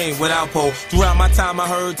crazy cream without pole. Throughout my time I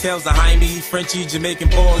heard tales of Jaime, Frenchie, Jamaican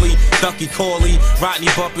Paulie, Ducky Corley, Rodney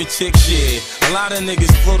bumping chick shit. A lot of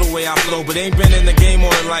niggas flow the way I flow, but ain't been in the game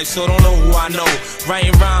all their life, so don't know who I know.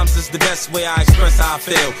 Writing rhymes is the best way I express how I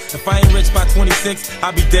feel. If I ain't rich by 26,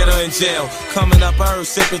 I'll be dead or in jail. Coming up, I heard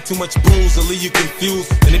sipping too much booze will leave you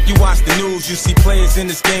confused. And if you watch the news, you see players in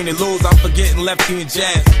this game that lose. I'm forgetting Lefty and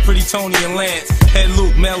Jazz, Pretty Tony and Lance, Head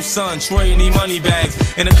Luke, Mel Son, Troy and E Money Bags.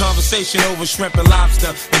 In a conversation over shrimp and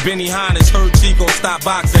lobster, and Benny Hines heard Chico stop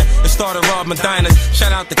boxing and started robbing diners.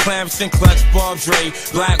 Shout out to Clamson, Clutch, Bob Dre,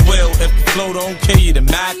 Black Will. If the flow don't kill you, the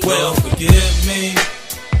Mac will. Forgive me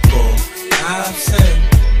for I've sinned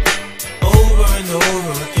over and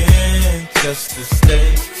over again, just to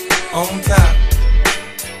stay on top.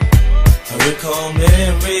 I recall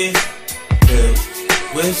memories filled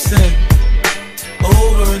with sin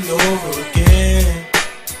over and over again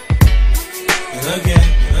and again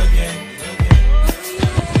and again.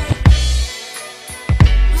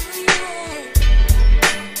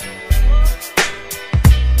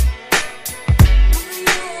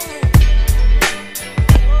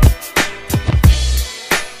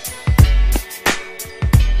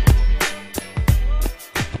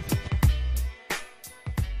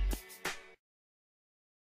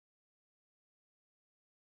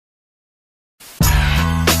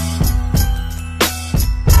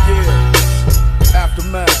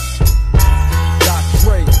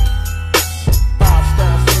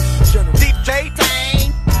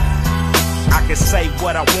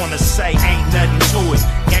 What I wanna say, ain't nothing to it.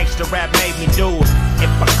 Gangsta rap made me do it. If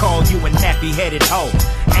I call you a nappy-headed hoe,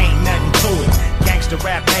 ain't nothing to it. Gangsta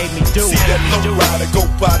rap made me do it. See that low rider go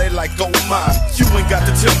by, they like, oh my. You ain't got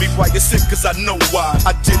to tell me why you're sick, cause I know why.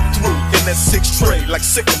 I did through in that 6 tray, like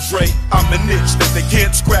sick and Dre. I'm an itch that they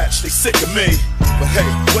can't scratch, they sick of me. But hey,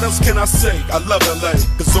 what else can I say? I love LA,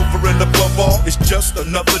 cause over and above all, it's just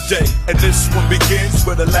another day. And this one begins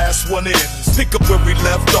where the last one ends. Pick up where we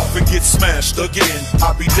left off and get smashed again.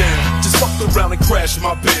 I'll be damned, just fucked around and crashed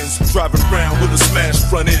my Benz. Driving around with a smashed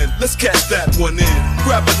front end. Let's catch that one in.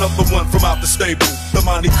 Grab another one from out the stable. The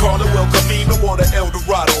Monte Carlo, El Camino, or the El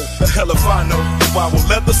Dorado. The hell if I know. Viral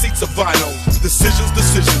leather seats of vinyl. Decisions.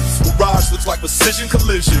 Mirage looks like precision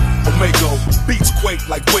collision. Omega, beats quake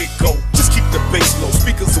like Waco. Just keep the bass low,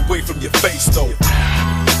 speakers away from your face though.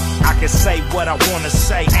 I can say what I wanna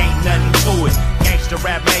say, ain't nothing to it. Gangsta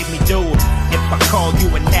rap made me do it. If I call you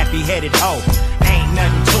a nappy-headed hoe, ain't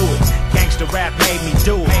nothing to it. Gangsta rap made me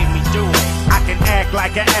do it. I can act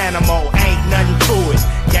like an animal, ain't nothing to it.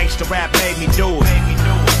 Gangsta rap made me do it.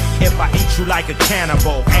 If I eat you like a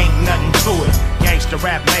cannibal, ain't nothing to it. Gangsta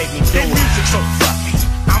rap made me do it. That music so fluffy,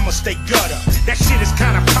 I'ma stay gutter. That shit is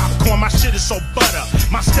kinda popcorn, my shit is so butter.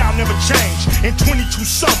 My style never changed in 22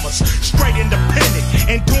 summers. Straight independent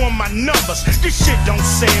and doing my numbers. This shit don't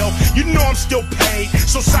sell, you know I'm still paid.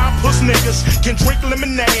 So side puss niggas can drink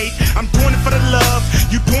lemonade. I'm doing it for the love,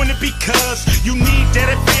 you doing it because you need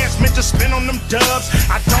that advancement to spend on them dubs.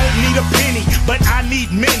 I don't need a penny, but I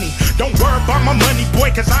need many. Don't worry about my money,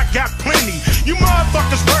 boy, cause I got plenty. You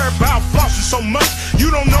motherfuckers worry about flossing so much.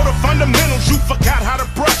 You don't know the fundamentals, you forgot how to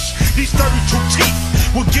brush. These 32 teeth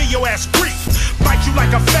will give your ass grief. Bite you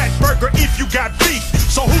like a fat burger if you got beef.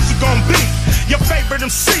 So who's it gonna be? Your favorite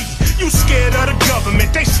MC. You scared of the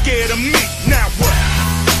government, they scared of me. Now what?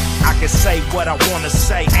 I can say what I wanna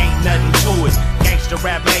say, ain't nothing to it. Gangsta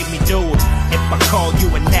rap made me do it. If I call you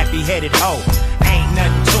a nappy-headed hoe, ain't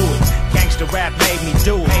nothing to it. Gangsta rap made me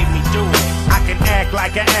do it. I can act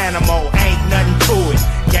like an animal, ain't nothing to it.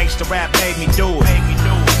 Gangsta rap made me do it.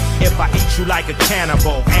 If I eat you like a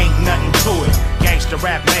cannibal, ain't nothing to it. Gangsta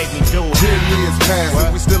rap made me do it. 10 years past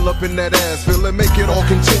and we still up in that ass, feel it, make it all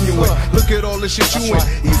continuing. Look at all the shit you in.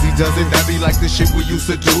 Easy does it, that be like the shit we used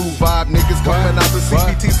to do. 5 niggas coming out the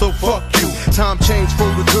CPT, so fuck you. Time change for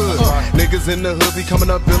the good. Niggas in the hood be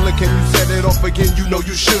coming up villain. Can you set it off again? You know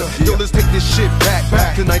you should. Yo, let's take this shit back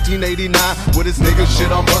to 1989. With this nigga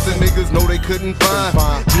shit I'm buzzing, niggas know they couldn't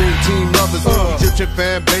find. Dream team lovers, Egyptian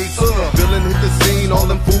fan base. Villain hit the scene, all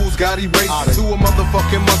them fools got erased. To a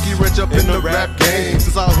motherfucking monkey wrench up in the rap game.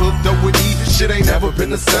 Since I hooked up with E, shit ain't never been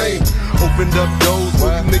the same. Opened up doors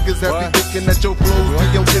where you niggas have been thinking that your flows be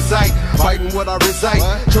your kizite. Fighting what I recite,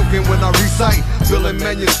 choking when I recite, filling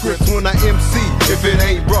manuscripts when I MC. If it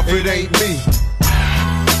ain't rough, it ain't me.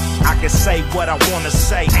 I can say what I wanna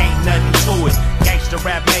say, ain't nothing to it. Gangsta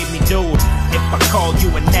rap made me do it. If I call you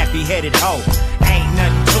a nappy-headed hoe, ain't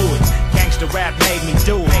nothing to it. Gangsta rap made me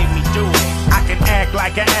do it. I can act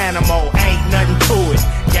like an animal, ain't nothing to it.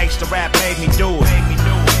 Gangsta rap made me do it.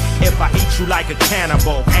 If I eat you like a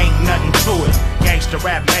cannibal, ain't nothing to it. Gangsta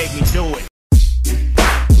rap made me do it.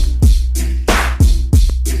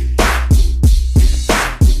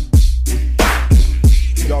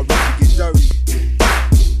 Y'all ready to get dirty?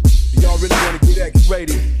 Y'all really wanna get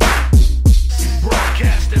X-rated?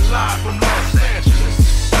 Broadcasting live from Los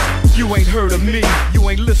Angeles. You ain't heard of me, you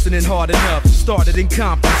ain't listening hard enough. Started in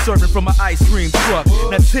Compton, serving from an ice cream truck.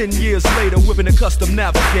 Now 10 years later, whipping a custom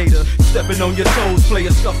navigator. Stepping on your toes,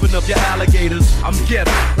 player stuffing up your alligators. I'm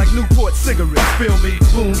ghetto, like Newport cigarettes, feel me?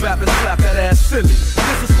 Boom, bap and slap that ass silly.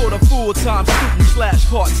 This is for the full-time students /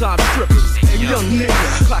 part-time strippers. And young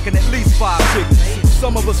niggas, clocking at least 5 figures.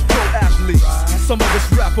 Some of us pro athletes, some of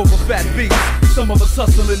us rap over fat beats. Some of us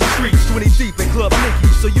hustle in the streets, 20 deep in Club Nicky,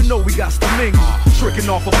 so you know we got to mingle. Tricking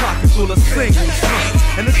off a pocket full of singles.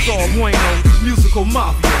 And it's all bueno, musical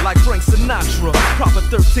mafia, like Frank Sinatra. Proper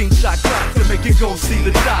 13-shot clock to make you go see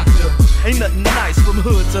the doctor. Ain't nothing nice from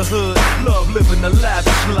hood to hood, love living a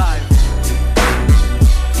lavish life.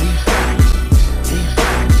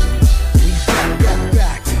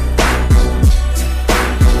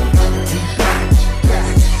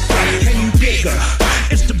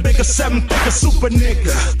 It's the bigger 7-figure super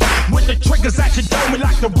nigga with the triggers at your dome, we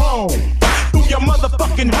like to roam through your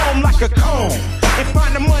motherfucking home like a comb and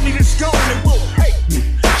find the money that's gone and we'll hate you,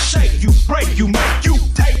 shake you, break you, make you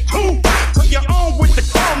take two to your own with the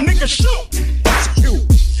chrome, nigga, shoot. It's cute.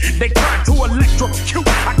 They try to electrocute.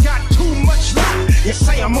 I got too much loot. You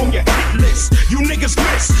say I'm on your hit list. You niggas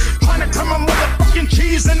miss. Trying to turn my motherfucking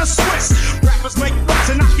cheese into Swiss. Rappers make fuss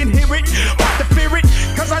and I can hear it. Hard to fear it.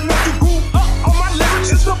 Cause I know you grew up on my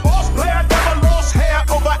lyrics. It's the boss player. Never lost hair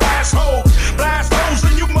over asshole. Blast holes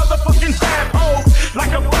in you motherfucking fab hoes.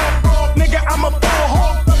 Like a frog, nigga, I'm a bull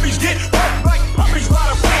hog. Puppies get worked like puppies by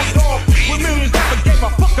the bulldog. With millions never gave a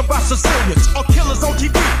fuck about Sicilians or killers on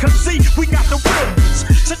TV. Cause see, we got the real ones.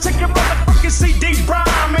 So check your motherfucking CD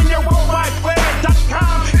prime and your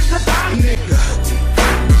worldwideplayer.com. It's the time, nigga.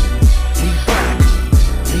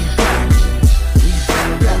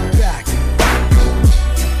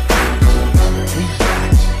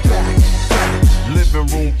 Living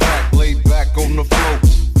room packed, laid back on the floor.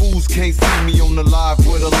 Fools can't see me on the live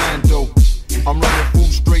with Orlando. I'm running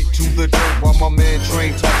food straight to the dirt while my man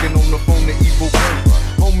Train talking on the phone to Evil Kurt.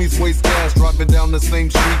 Homies waste gas driving down the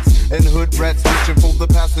same streets, and hood rats reaching for the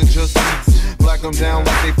passenger seats. Flag them down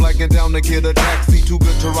like they flagging down to get a taxi. Too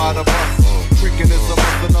good to ride a bus. Tricking is a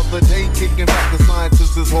bus another day. Kicking back the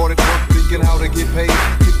scientists is hard at work, thinking how to get paid.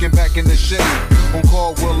 Kicking back in the shade on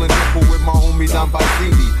Caldwell and Nipple with my homie Don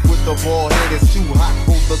Bicini. With the ball head, it's too hot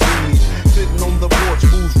for the beanie. Sitting on the porch,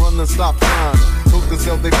 fools running stop signs. Hook to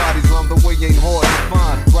sell their bodies round the way ain't hard to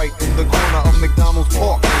find. Right in the corner of McDonald's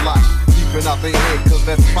parking lot. Keeping out their head cause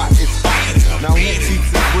that spot is hot. Now who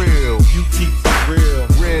keeps it real? You keep it real.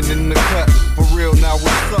 Ran in the cut, for real now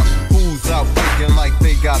what's up? Fools out faking like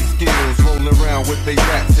they got skills. Rolling around with they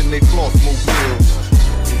rats and they floss mobiles.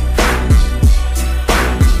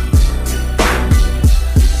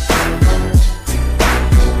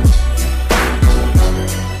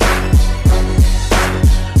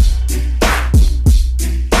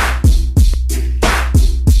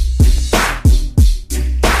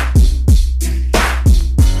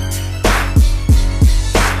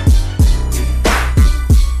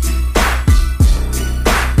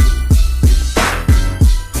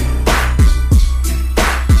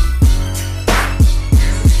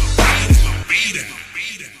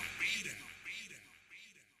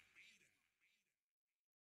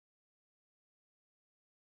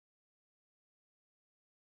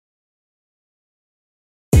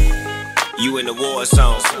 you in the war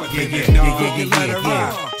zone. Self-service, nigga, eat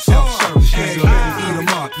 'em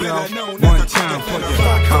up, yo. One time for you.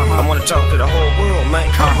 I wanna talk to the whole world, man.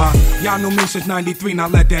 Y'all knew me since 93, now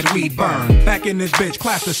let that weed burn. Back in this bitch,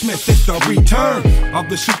 Class of Smith, it's the return of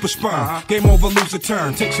the super sperm. Game over, lose a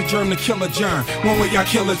turn. Takes a germ to kill a germ. One way y'all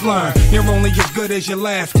killers learn. You're only as good as your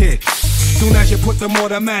last hit. Soon as you put them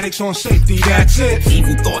automatics on safety, that's it.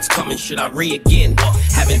 Evil thoughts coming, should I re-again?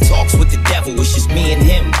 Having talks with the devil, it's just me and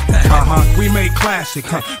him. We made classic,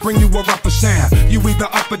 bring you a rougher sound. You either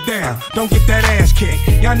up or down, don't get that ass kicked.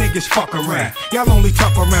 Y'all niggas fuck around, y'all only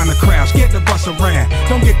tough around the crowds. Get the bus around,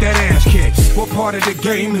 don't get that ass kicked. What part of the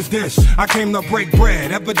game is this? I came to break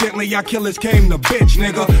bread, evidently y'all killers came to bitch,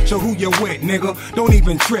 nigga. So who you with, nigga? Don't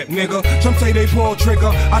even trip, nigga. Some say they pull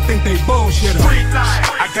trigger, I think they bullshit. Street life,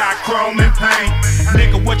 I got chrome and paint.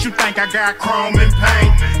 Nigga, what you think? I got chrome and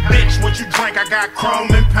paint. Bitch, what you drink? I got chrome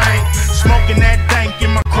and paint. Smoking that dank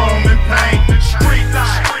in my chrome and paint. Street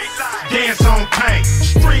life, dance on paint.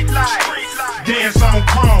 Street life, dance on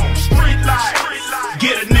chrome. Street life,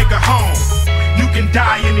 get a nigga home. You can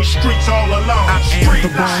die in these streets all alone. I am the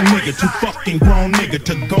wrong nigga, too fucking grown nigga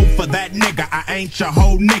to go for that nigga. I ain't your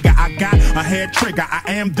whole nigga. I got a hair trigger. I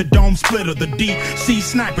am the dome splitter, the DC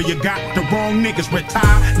sniper. You got the wrong niggas.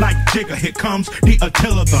 Retire like Jigger. Here comes the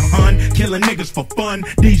Attila the Hun, killing niggas for fun.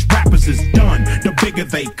 These rappers is done. The bigger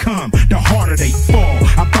they come, the harder they fall.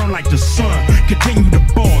 I burn like the sun. Continue to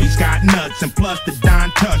ball. He's got nuts and plus the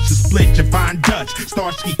Don touch. To split your fine Dutch.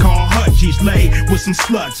 Starsky call Hutch. He's laid with some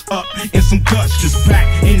sluts up in some guts. Just back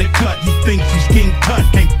in the cut, he thinks he's getting cut.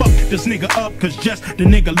 Can't fuck this nigga up, cause just the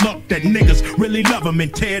nigga look that niggas really love him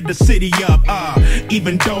and tear the city up.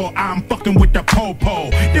 Even though I'm fucking with the po-po,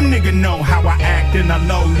 them nigga know how I act in a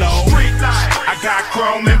low-low. Street life, I got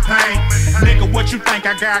chrome and paint. Nigga, what you think?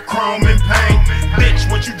 I got chrome and paint. Bitch,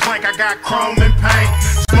 what you drink? I got chrome and paint.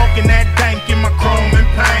 Smoking that dank in my chrome and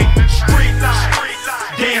paint. Street life,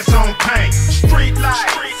 dance on paint. Street life,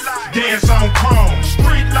 dance on chrome.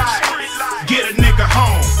 Street life, get a nigga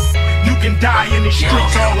home. You can die in the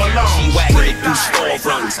streets all alone. She wagging it through store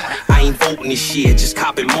runs. I ain't voting this year, just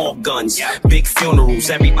copping more guns. Big funerals,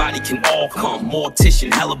 everybody can all come.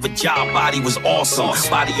 Mortician, hell of a job, body was awesome.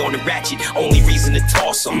 Body on the ratchet, only reason to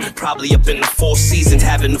toss them. Probably up in the 4 seasons,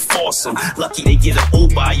 having to force them. Lucky they get an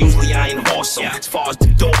Uber, usually I endorse them. As far as the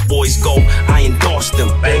dope boys go, I endorse them.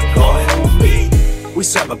 Thank God on me. We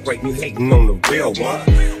celebrate you hating on the real one.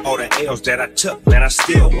 All the L's that I took, man, I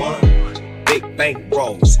still won. Big bank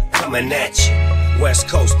rolls coming at you. West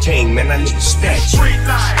Coast king, man, I need a statue. Street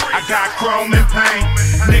life, I got chrome and paint.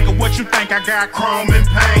 Nigga, what you think? I got chrome and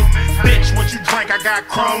paint. Bitch, what you drink? I got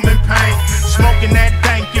chrome and paint. Smoking that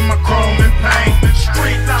dank in my chrome and paint.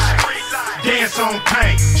 Street life, dance on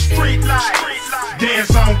paint. Street life,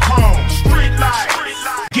 dance on chrome. Street life,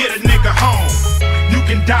 get a nigga home. You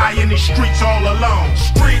can die in the streets all alone.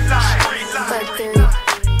 Street life.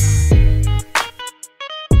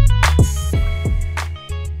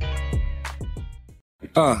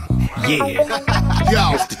 Yo,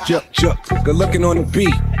 it's the Juk. Good looking on the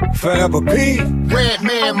beat. Forever P. Red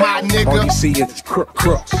man, my nigga. All you see is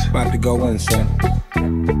crooks. About to go in, son.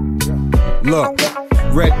 Look.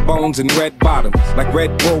 Red bones and red bottoms. Like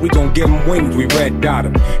Red Bull, we gon' give them wings, we red dot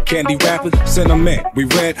them. Candy rappers, sentiment, we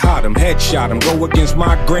red hot them. Headshot them, go against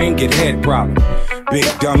my grain, get head problem. Big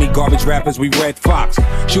dummy garbage rappers, we red fox.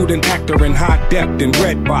 Shoot an actor in high depth in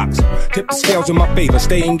red box. Tip the scales in my favor,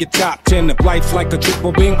 stay in your top 10. If life's like a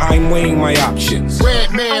triple beam, I'm weighing my options.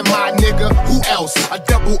 Red man, my nigga, who else? A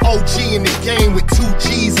double OG in the game with 2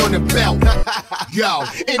 G's on the belt. Yo,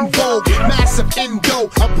 in vogue, massive endo.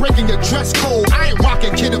 I'm breaking your dress code, I ain't rocking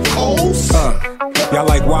kid of Coles. Y'all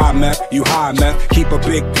like why, meth? You high, meth? Keep a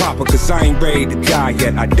big popper, cause I ain't ready to die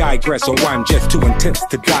yet. I digress on why I'm just too intense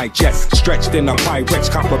to digest. Stretched in a Pyrex,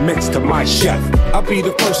 compliments to my chef. I'll be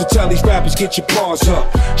the first to tell these rappers, get your paws up.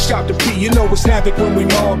 Shout to P, you know it's havoc when we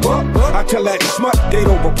mob up. I tell that smut, they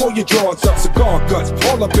over, pull your drawers up. Cigar guts,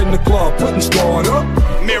 all up in the club, putting squad up.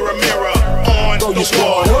 Mirror, mirror, on throw the your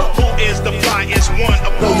squad wall. up. Who is the flyest one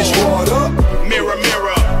of Throw your squad up. Mirror,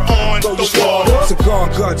 mirror, on Throw the your squad wall. up. Cigar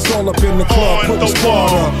guts, all up in the club, putting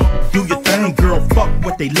squad up. Do your thing, girl, fuck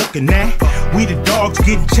what they looking at. We the dogs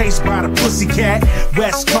getting chased by the pussycat.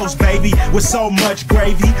 West Coast, baby, with so much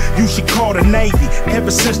gravy. You should call the Navy.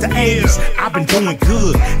 Ever since the 80s, I've been doing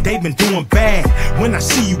good, they've been doing bad. When I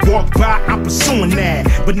see you walk by, I'm pursuing that,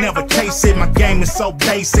 but never chase it. My game is so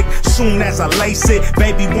basic. Soon as I lace it,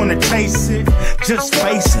 baby wanna taste it. Just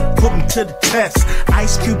face it, put him to the test.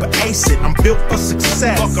 Ice Cube and ace it, I'm built for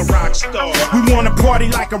success. Fuck a rock star. We wanna party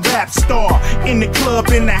like a rap star. In the club,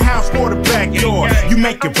 in the house, or the back door. You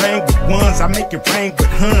make it rain with ones, I make it rain with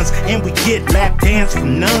huns. And we get lap dance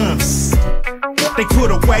from nuns. They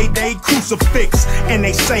put away they crucifix and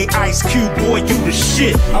they say, Ice Cube, boy, you the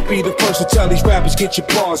shit. I'll be the first to tell these rappers, get your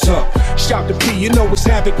paws up. Shout to P, you know it's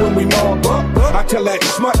havoc when we mob up. I tell that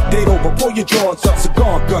smut date over, pull your drawers up.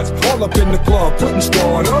 Cigar guts, all up in the club, putting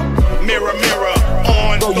squad up. Mirror, mirror,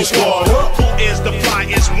 on throw the your squad wall. up. Who is the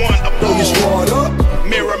flyest one of Throw your squad up.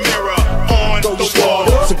 Mirror, mirror, on throw the your squad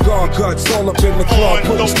wall. up. Cigar guts, all up in the club,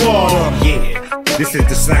 putting squad up. Yeah, this is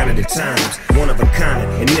the sign of the times, one of a kind,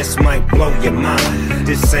 and this might blow your mind.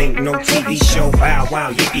 This ain't no TV show, bow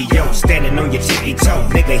wow, yippee yo, standing on your tippy toe,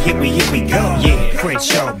 nigga, here we go. Yeah,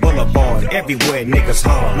 Crenshaw Boulevard, everywhere niggas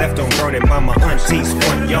hard, left on burning by my auntie's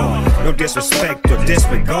front yard. No disrespect or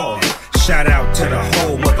disregard. Shout out to the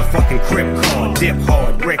whole motherfucking crib car. Dip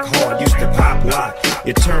hard, brick hard, used to pop lock.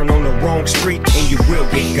 You turn on the wrong street and you will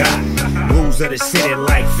get got. Rules of the city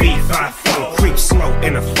like fee, 5-4. Creep slow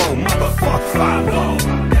in a phone, motherfuck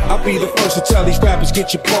 5-0. I'll be the first to tell these rappers,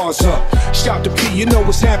 get your paws up. Shout to P, you know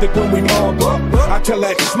it's havoc when we mob up. I tell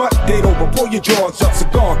that smut date over, pull your drawers up.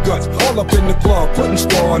 Cigar guts, all up in the club, putting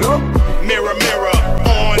squad up. Mirror, mirror,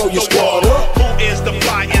 on throw your the squad wall. up. Who is the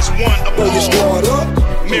flyest one of Throw your squad up.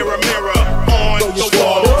 Mirror, mirror, on Throw your the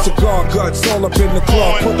squad wall. up. Cigar guts, all up in the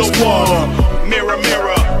club, On putting the squad wall. up. Mirror,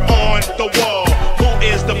 mirror, on the wall. Who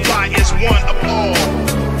is the flyest one of all?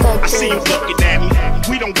 I see you looking at me.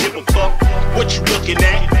 We don't give a fuck what you looking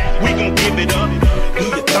at. We gon' give it up. Do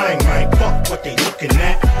your thing, man. Fuck what they looking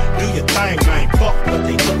at. Do your thing, man. Fuck what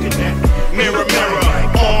they looking at. Mirror, mirror,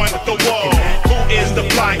 on the wall. Who is the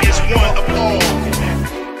flyest one of all?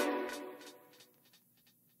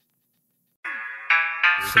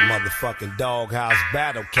 It's a motherfucking Doghouse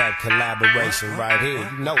Battle Cat collaboration right here.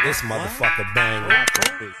 You know this motherfucker bang.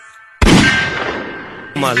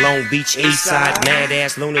 My Long Beach East Side, mad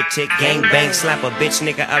ass lunatic, gang bang, slap a bitch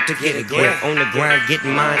nigga out to get a grip. On the grind,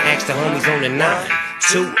 getting mine, ask the homies on the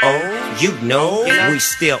 9-2-0. You know, we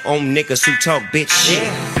still on niggas who talk bitch shit.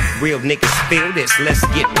 Real niggas feel this, let's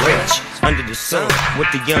get rich. Under the sun,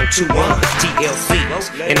 with the young 2-1s,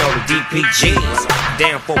 TLCs, and all the DPGs.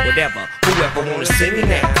 Down for whatever, whoever wanna see me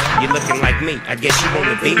now. You looking like me, I guess you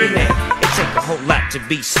wanna be me now. It take a whole lot to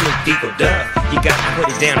be Snoop Dogg. You gotta put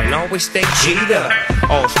it down and always stay G'd up.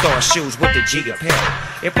 All-star shoes with the G apparel.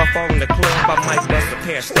 If I fall in the club, I might bust a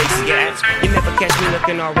pair of Stacy Adams. You never catch me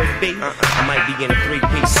looking R&B. I might be in a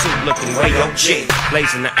 3-piece suit looking way OG.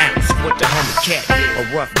 Blazing the apps with the homie cat,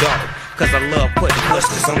 a rough dog. Cause I love putting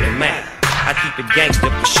whiskers on the map. I keep it gangster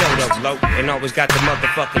for show though, low. And always got the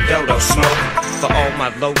motherfucking dodo smoke. For all my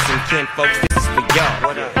lows and kin folks, this is for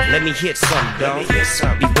y'all. Let me hit something, dog.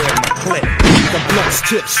 Beware my clip. The blunts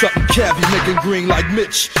tip, something cavi, making green like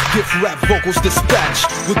Mitch. Gift rap vocals dispatched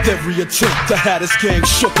with every attempt to have this game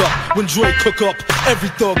shook up. When Dre cook up, every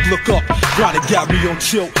thug look up. Grinding got me on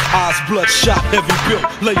tilt, eyes bloodshot, heavy built.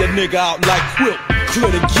 Lay a nigga out like quilt. Clear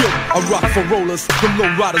the guilt, I rock for rollers, from low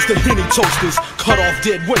riders to Henny toasters. Cut off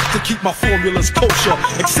dead weight to keep my formulas kosher.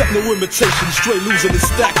 Accept no imitation, straight losing his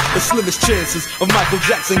stack. The slimmest chances of Michael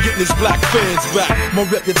Jackson getting his black fans back. My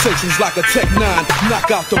reputation's like a Tech 9,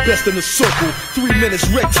 knock out the best in the circle. 3 minutes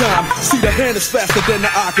wreck time, see the hand is faster than the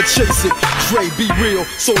eye can chase it. Dre, be real,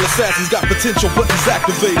 soul assassins got potential buttons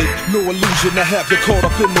activated. No illusion to have you caught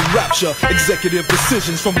up in the rapture. Executive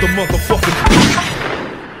decisions from the motherfucking...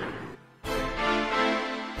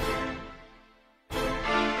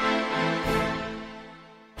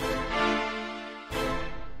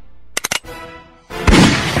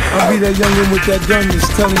 I'll be that youngin' with that gun that's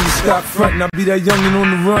telling you stop frontin'. I'll be that youngin'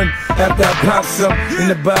 on the run after I pop some. In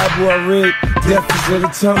the Bible I read, death is of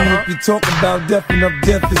the tongue. If you talk about death, enough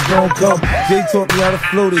death is gon' come. Jay taught me how to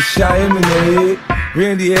flow, they shot him in the head.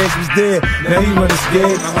 Randy Ash was there, now he running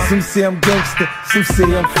scared. Some say I'm gangster, some say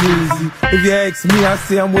I'm crazy. If you ask me, I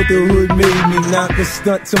say I'm what the hood made me. Knock a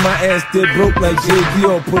stunt till my ass dead broke like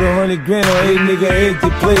JDO. Put 100 grand on a nigga head to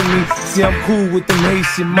play me. See, I'm cool with them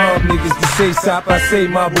Haitian mob niggas. To say stop, I say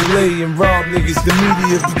my boule and rob niggas. The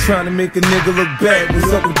media be trying to make a nigga look bad.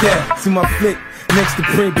 What's up with that? See my flick, Next to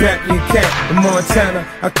bring back your cat in Montana,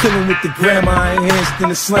 I kill him with the grandma. I enhanced in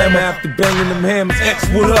the slammer after banging them hammers.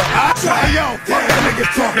 X, what up? Hey yo, fuck that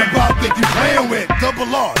niggas talking about, think you playing with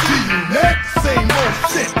Double R, see you next, same old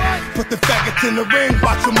shit. Put the faggots in the ring,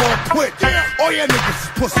 watch them all quit. All ya niggas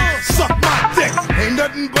is pussy, suck my dick. Ain't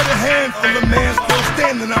nothing but a handful of man still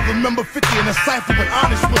standing. I remember 50 in a cypher when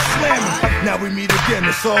Honest was slamming. Now we meet again,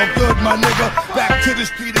 it's all good, my nigga. Back to the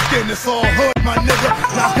street again, it's all hood, my nigga.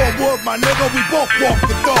 Knock on wood, my nigga, we both walk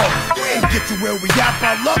the dog. We ain't get to where we at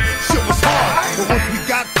by luck, shit was hard. But once we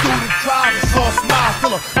got through the trial, it's all smiles.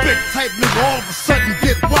 Till a big type nigga all of a sudden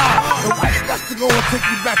get wild. And why you got to go and take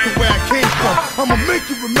me back to where I came from? I'ma make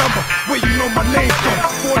you remember where you know my name from.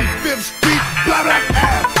 45th Street, blah blah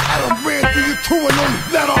blah. I done ran through you two and only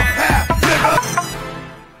let off half, nigga.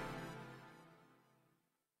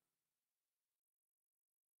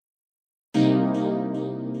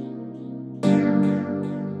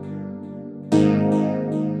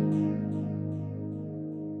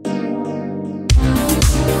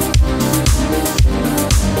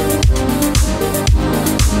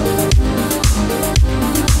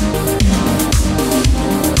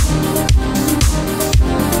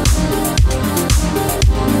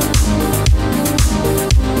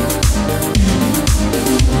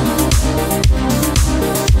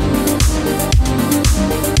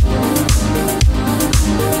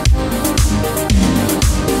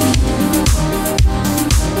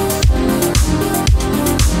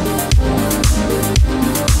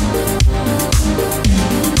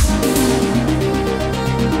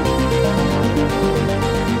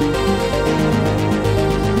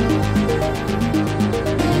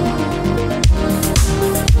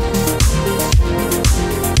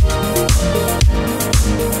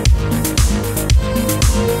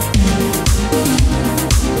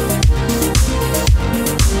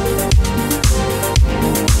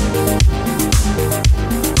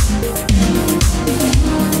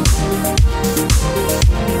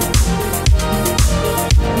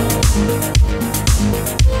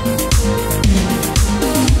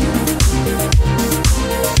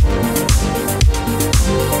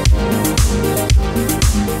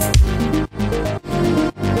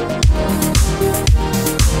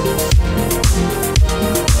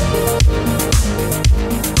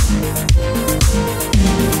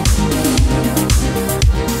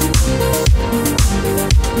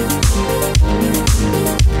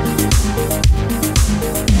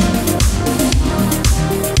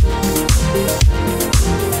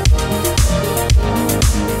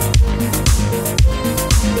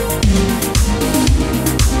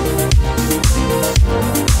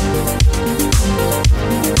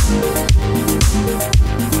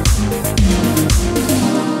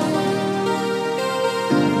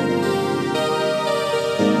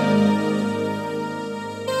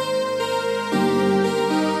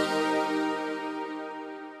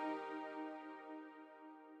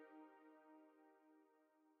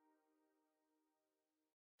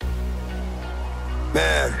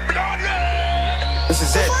 Man, this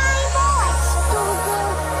is it.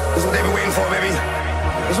 This is what they've been waiting for, baby.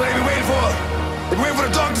 This is what they've been waiting for. They've been waiting for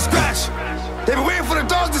the dog to scratch. They've been waiting for the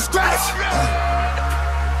dog to scratch.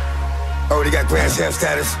 Already got Grand Champ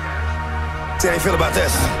status. See how you feel about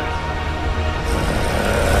this?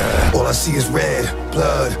 All I see is red,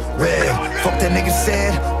 blood, red. Fuck that nigga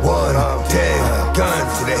said, one, dead. Gun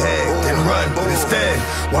to the head, then run, but instead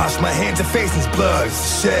wash my hands and face in blood,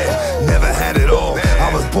 shed. Never had it all, I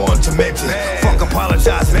was born to mention. Fuck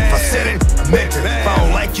apologizing, if I said it, I meant it. If I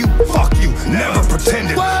don't like you, fuck you, never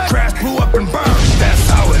pretended. Grass blew up and burned, that's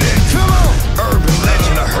how it ends. Urban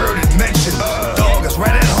legend, I heard it mentioned. Dog is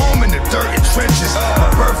right at home in the dirt and trenches. My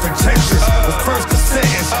birth intentions was first a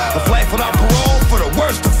sentence of life without parole for the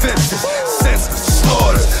worst offenses. Senseless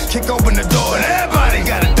slaughters, kick open the door and everybody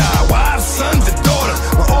gotta die. Wives, sons, and daughters.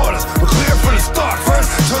 My orders were clear from the start.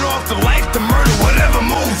 First, turn off the light to murder whatever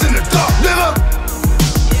moves in the dark. Nigga.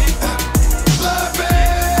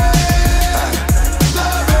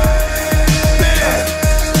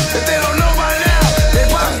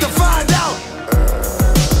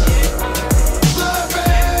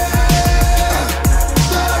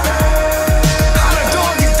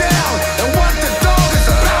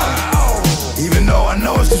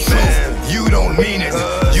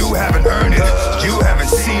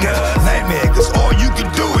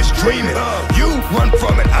 Dreaming. You run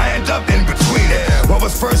from it, I end up in between it. What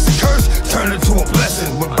was first a curse turned into a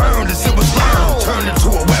blessing. What burned as it was learned turned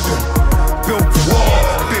into a weapon. Built for war,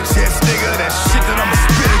 bitch ass nigga. That shit that I'ma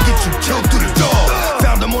spit and get you killed through the door.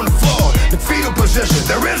 Found him on the floor, in fetal position.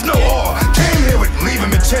 There is no R. Came here with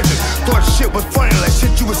leaving intention. Thought shit was funny, like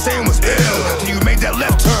shit you were saying was ill. Till you made that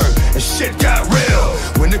left turn and shit got real.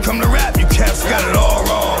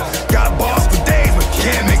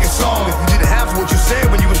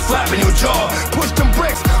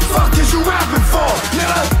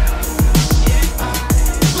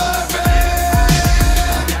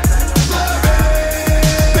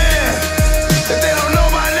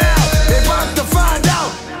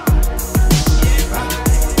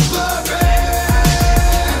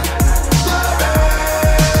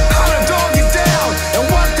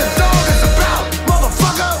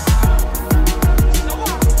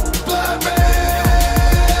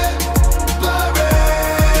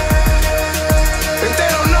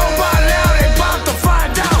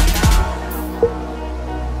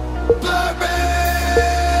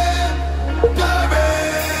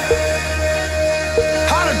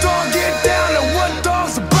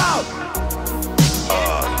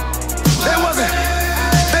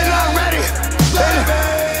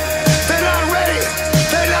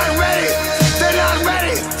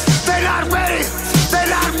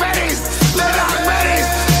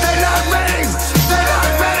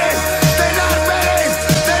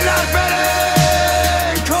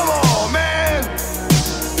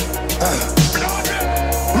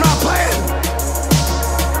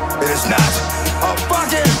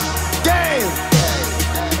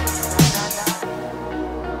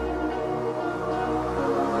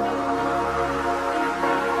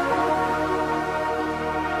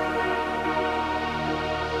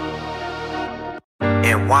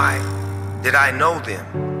 And why did I know them?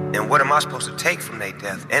 And what am I supposed to take from their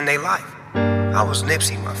death and their life? I was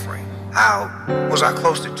Nipsey, my friend. How was I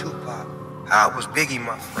close to Tupac? How was Biggie,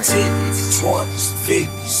 my friend? 10s, 20s,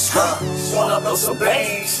 50s, huh? Wanna blow some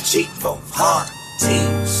bangs? Cheap for hard.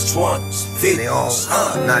 10s, 20s, 50s, they all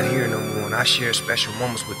huh? not here no more, and I share special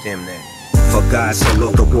moments with them that for God so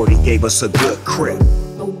loved the world, he gave us a good crib.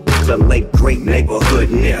 The late great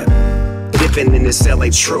neighborhood nip. Dipping in this LA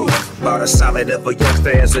truth. About as solid of a youngster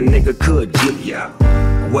as a nigga could give ya.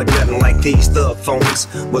 Wasn't nothing like these thug phonies.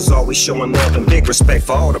 Was always showing love and big respect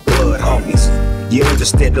for all the blood homies. You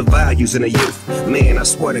understood the values in the youth. Man, I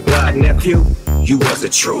swear to God, nephew, you was the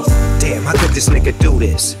truth. Damn, how could this nigga do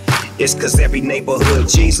this? It's cause every neighborhood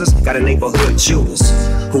Jesus got a neighborhood Judas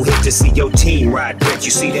who hate to see your team ride bitch.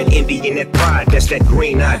 You see that envy and that pride, that's that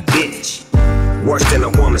green-eyed bitch. Worse than a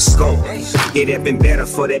woman's scorn. It'd have been better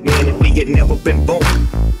for that man if he had never been born.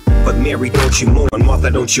 But Mary, don't you mourn, Martha,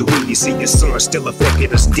 don't you weep. You see your son still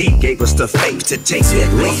affected us deep, gave us the faith to take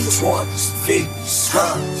that leap. 20s, 50s,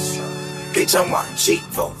 huh? Bitch, I'm on cheap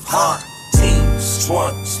for hard. 10s,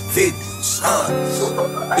 20s, 50s,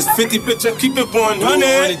 huh? It's 50, bitch, I keep it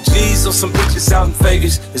 100 G's on some bitches out in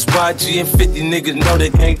Vegas. It's YG and 50 niggas know they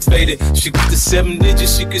ain't faded. She get the 7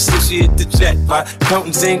 digits, she can say she hit the jackpot.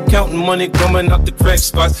 Accountants ain't counting money coming out the crack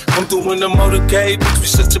spots. I'm doing the motorcade, bitch, we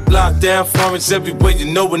shut your block down. Foreigns everywhere,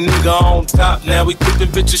 you know a nigga on top. Now we clipping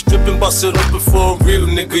bitches, stripping, bust it open for a real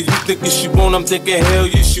nigga. You thinking she won't, I'm thinking hell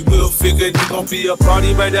yeah, she will. Figure you gon' be a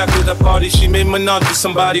party right after the party. She made menage with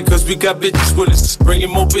somebody, cause we got bitches with us. Bringing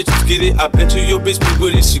more bitches, get it? I bet you your bitch be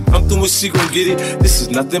with it. She come through and she gon' get it. This is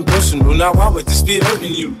nothing personal, now why would this be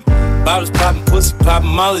hurting you? Bottles popping, pussy popping,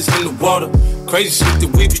 mollies in the water. Crazy shit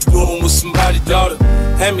that we be doing with somebody's daughter.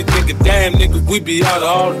 Had me thinking, damn nigga, we be out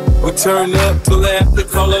of order. We turn up till they have to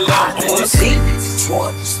call it out. 10s,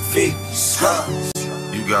 20s, 50s,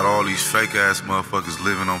 huh? You got all these fake ass motherfuckers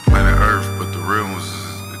living on planet Earth, but the real ones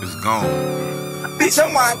is gone. Bitch,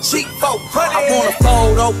 I'm on cheap for honey. I wanna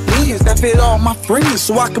fold up beans that fit all my friends,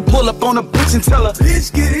 so I can pull up on a bitch and tell her,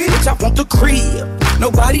 bitch, get in. Bitch, I want the crib.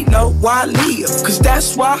 Nobody know where I live, cause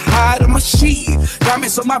that's why I hide on my shit.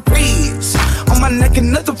 Diamonds on my wrist, on my neck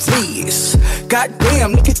another fleece.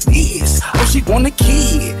 Goddamn, look at this. Oh, she want a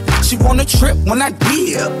kid. She want a trip when I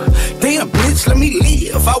dip. Damn, bitch, let me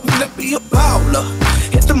live. I wanna be a baller.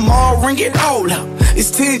 Hit the mall, ring it all up.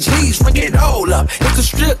 It's 10 G's, ring it all up. It's a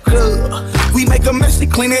strip club. We make a mess, they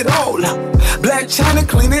clean it all up. Black China,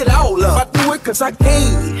 clean it all up. I do it cause I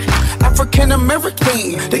can. African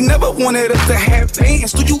American, they never wanted us to have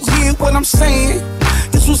bands. Do you hear what I'm saying?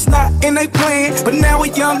 This was not in a plan, but now a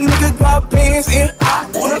young nigga got bands. And I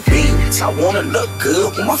wanna be, I wanna look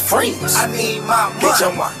good with my friends. I need my money. Bitch,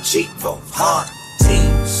 I'm on cheap for hard.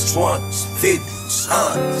 10s, 20s, 50s,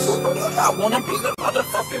 huh? I wanna be the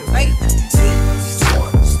motherfucking lady. 10s,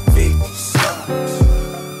 20s, 50s, huh?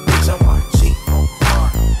 Bitch, I'm on cheap for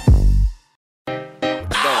hard.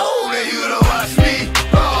 Oh, now you don't watch me,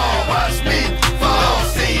 oh, watch me, fall,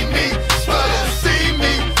 see me, struggle, see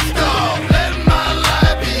me, stall. Let my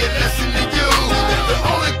life be a lesson to you. The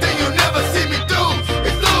only thing you'll never see me do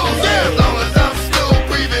is lose. As long as I'm still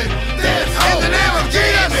breathing, there's hope. In the name of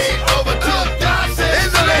Jesus, ain't overtook. God said,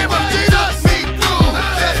 in the name of Jesus, me through.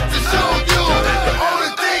 That's to show you the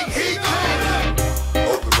only thing he can.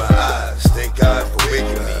 Open my eyes, thank God for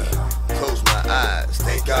waking me. Close my eyes,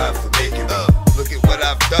 thank God for making me. Look at what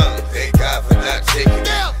I've done, thank God for not taking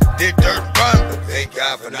me. Did dirt run, but thank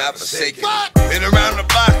God for not forsaking me. Been around the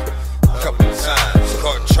block a couple of times,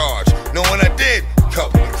 caught in charge, knowing I did a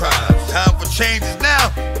couple of crimes. Time for changes now,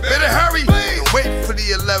 better hurry. Don't wait for the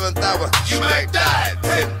 11th hour, you might die at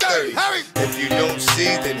 10:30. If you don't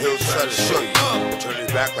see, then he'll try to show you. Turn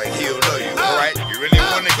his back like he'll know you. Alright, you really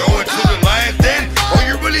wanna go into the lion's den? Or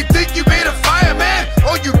you really think you made a fireman?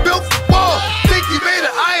 Or you built the wall, think you made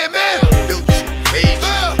an Iron Man? Built you, made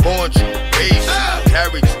you, born you, raised you,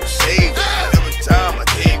 carried you, saved you. Every time I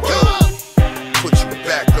came through, put you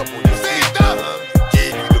back up on your feet.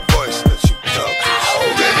 Gave you the voice that you talk to.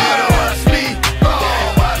 Then you don't watch me,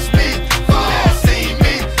 oh, watch me, fall, see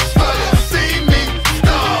me, struggle, see me,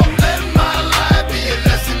 stall. Let my life be a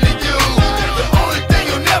lesson to you. The only thing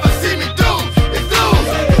you'll never see me do is lose.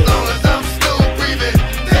 As long as I'm still breathing,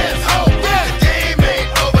 there's hope. The game ain't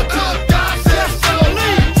over till God says so.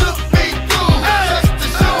 Took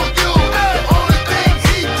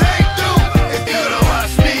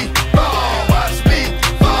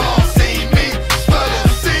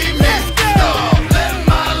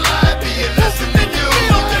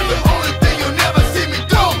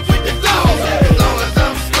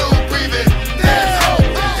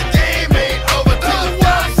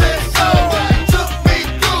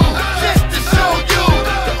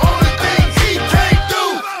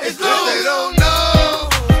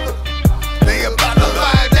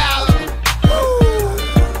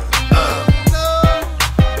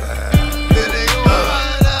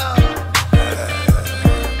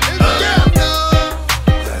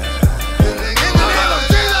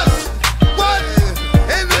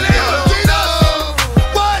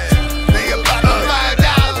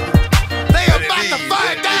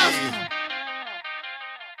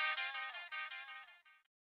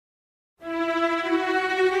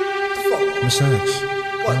Sex,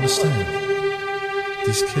 I understand.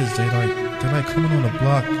 These kids, they like coming on the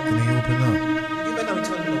block and they open up. You better not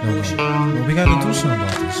tell me no bullshit. No, we gotta do something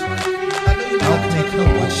about this. Like, how can they come?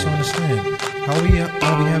 I just don't understand. How are we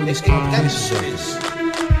having these conversations?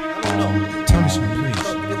 Tell me something,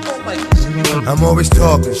 please. I'm always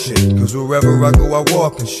talking shit, cause wherever I go I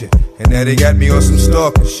walk and shit. And now they got me on some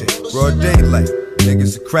stalking shit. Broad daylight,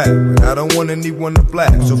 niggas a crap, but I don't want anyone to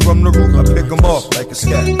black. So from the roof I pick them off like a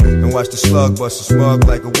scat, and watch the slug bust a smug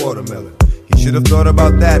like a watermelon. He should have thought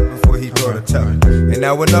about that before he thought of telling. And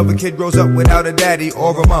now another kid grows up without a daddy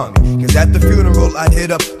or a mommy, cause at the funeral I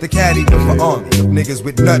hit up the caddy with my army of niggas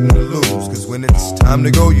with nothing to lose. Cause when it's time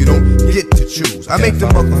to go you don't get to choose. I make the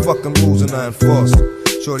motherfucking rules and I enforce them.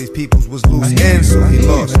 Shorty's peoples was loose ends, so he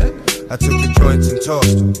lost it. I took the joints and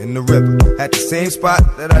tossed them in the river. At the same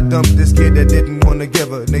spot that I dumped this kid that didn't wanna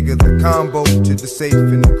give a nigga the combo to the safe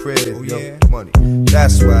in the crib. Oh yeah, money.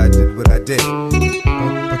 That's why I did what I did.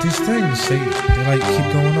 But these things, they like keep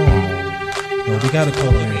going on. No, we gotta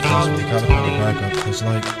call the reinforcement. We gotta call the backup. Cause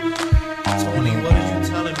like, Tony, what are you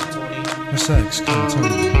telling me, Tony? What's sex? Come on, tell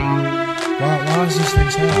me. Why is these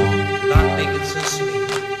things happening? Not making sense to me.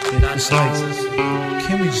 It's like,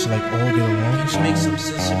 can't we just like all get along? Just make some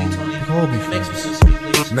sense to me, Tony. We can all be friends. Make some sense to me,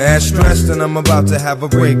 please. Mad stressed and I'm about to have a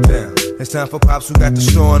breakdown. It's time for Pops who got the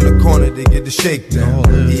store on the corner to get the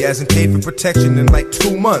shakedown. He hasn't paid for protection in like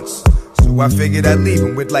 2 months, so I figured I'd leave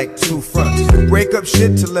him with like 2 fronts. Break up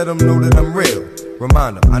shit to let him know that I'm real.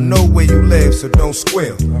 Remind him, I know where you live, so don't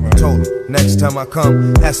squeal. Told him, next time I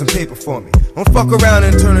come, have some paper for me. Don't fuck around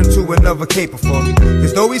and turn into another caper for me.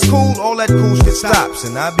 Cause though he's cool, all that cool shit stops.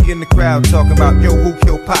 And I be in the crowd talking about, yo, who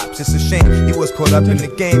killed Pops? It's a shame he was caught up in the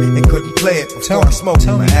game and couldn't play it before I smoked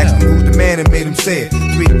him. I asked him who's the man and made him say it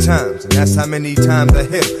 3 times. And that's how many times I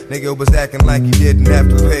hit him. Nigga was acting like he didn't have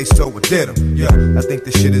to pay, so it did him. Yeah, I think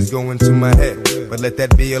the shit is going to my head. But let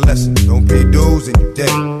that be a lesson. Don't pay dues and you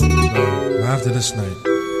dead. After this night,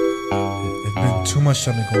 it's been too much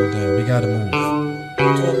time to go down. We gotta move.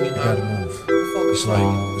 We gotta move. It's like,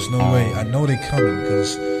 there's no way. I know they coming,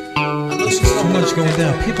 cause there's too much going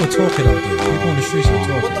down. People are talking out there. People on the streets are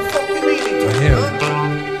talking. What the fuck you mean? I hear it.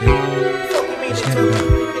 It's getting bad.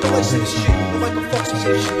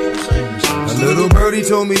 A little birdie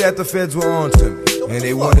told me that the feds were on to me, and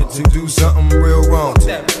they wanted to do something real wrong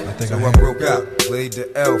to me. So I broke out, played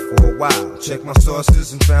the L for a while. Checked my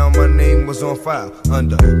sources and found my name was on file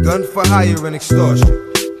under gun for hire and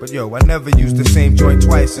extortion. But yo, I never used the same joint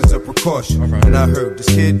twice as a precaution. And I heard this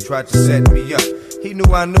kid tried to set me up. He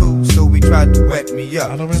knew I knew, so he tried to wet me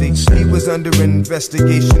up. See, he was under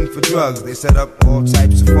investigation for drugs. They set up all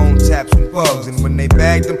types of phone taps and bugs. And when they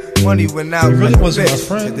bagged him, money went out like a bitch.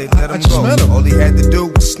 Said they let him go. All he had to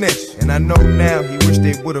do was snitch. And I know now he wished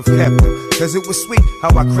they would have kept him. Cause it was sweet how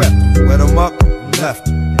I crept him. Wet him up and left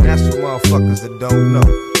him. And that's for motherfuckers that don't know.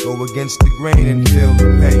 Go against the grain and feel the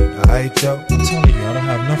pain. Alright, yo? I'm telling you, I don't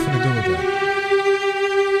have nothing to do with that.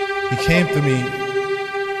 He came to me.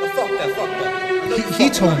 Fuck that. He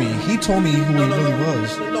told me who he really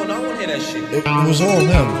was. No, I don't wanna hear that shit. It was all him.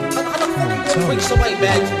 How the fuck you gonna bring somebody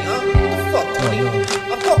back to me, huh? What the fuck, Tony?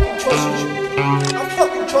 I fucking trust with you. I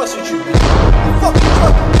fucking trust with you, man. I fucking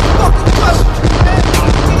trust with you, man.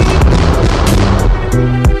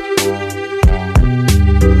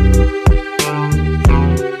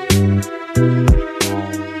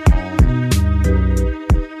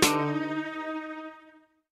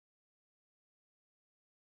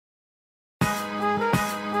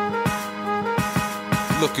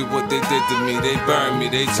 Look at what they did to me, they burned me,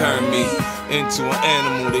 they turned me into an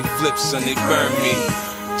animal, they flipped, son, they burned me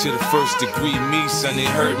to the first degree, me, son, they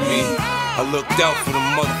hurt me. I looked out for the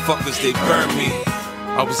motherfuckers, they burned me.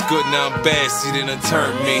 I was good, now I'm bad, see, they done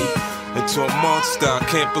turned me into a monster, I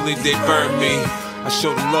can't believe they burned me. I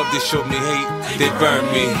showed them love, they showed me hate, they burned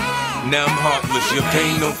me. Now I'm heartless, your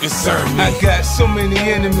pain don't concern me. I got so many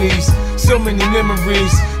enemies, so many memories,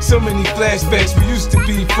 so many flashbacks, we used to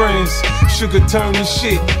be friends. Sugar turn to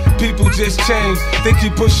shit, people just change. They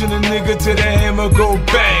keep pushing a nigga to the hammer go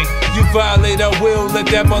bang. You violate our will, let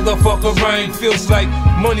that motherfucker rain. Feels like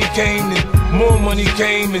money came and more money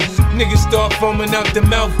came, and niggas start foaming out the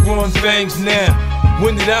mouth, growing fangs now.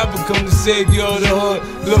 When did I become the savior of the hood?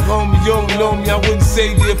 Look, homie, you don't know me, I wouldn't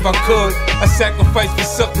save you if I could. I sacrifice for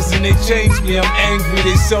suckers and they change me. I'm angry,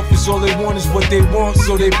 they selfish, all they want is what they want,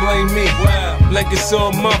 so they blame me. Wow. Like it's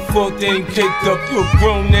all my fault, they ain't caked up. You a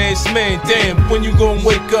grown ass man, damn, when you gon'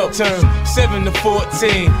 wake up? Turn 7 to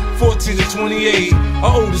 14, 14 to 28, I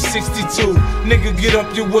owe to 62. Nigga, get up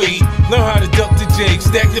your weight, learn how to duck the jake,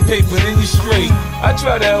 stack the paper, then you straight. I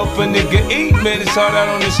try to help a nigga eat, man, it's hard out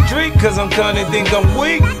on the street, cause I'm kinda think I'm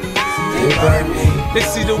weak. They burn me. They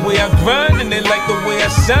see the way I grind and they like the way I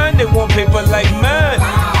shine. They want paper like mine.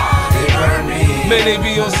 They burn me. Man, they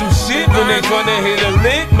be on some shit when they tryna hit a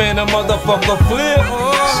lick. Man, a motherfucker flip.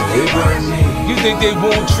 So they burn me. You think they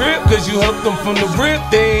won't trip cause you helped them from the rip.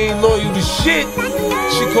 They ain't loyal to shit.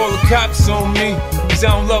 She call the cops on me cause I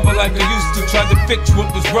don't love her like I used to. Tried to fix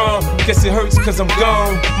what was wrong. Guess it hurts cause I'm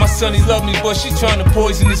gone. My son, he love me, but she tryna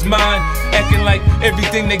poison his mind. Acting like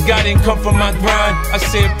everything they got ain't come from my grind. I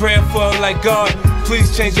say a prayer for her like God,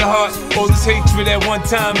 please change your heart. All this hatred at one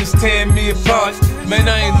time is tearing me apart. Man,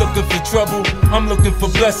 I ain't looking for trouble, I'm looking for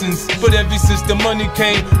blessings. But ever since the money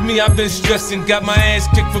came, me, I've been stressing. Got my ass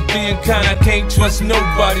kicked for being kind, I can't trust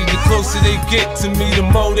nobody. The closer they get to me, the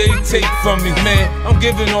more they take from me. Man, I'm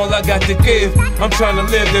giving all I got to give. I'm trying to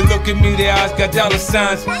live, they look at me, their eyes got dollar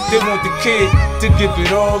signs. They want the kid to give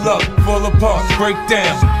it all up, fall apart, break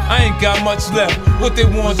down. I ain't got much left, what they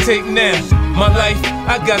want take now. My life,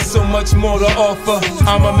 I got so much more to offer.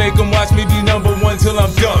 I'ma make them watch me be #1 till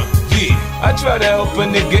I'm done. Yeah, I try to help a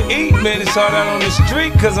nigga eat. Man, it's hard out on the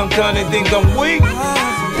street cause I'm kinda think I'm weak.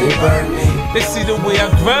 They burn me. They see the way I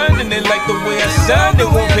grind and they like the way I shine. They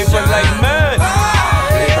want paper like mine.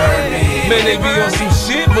 They burn me. Man, they be on some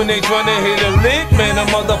shit when they tryna hit a lick. Man, a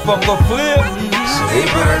motherfucker flip. So they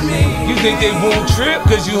burn me. You think they won't trip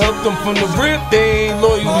cause you helped them from the rip. They ain't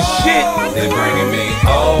loyal to shit. They bringing me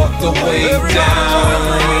all the way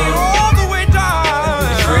down.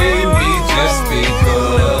 Betray me just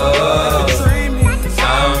because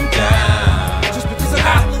I'm down. I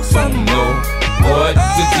don't know what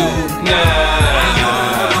to do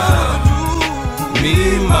now. Me,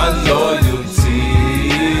 my loyalty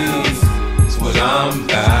is what I'm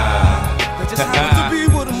about.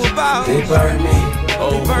 They burn me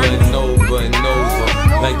over and over and over,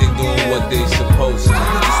 like they doing what they supposed to.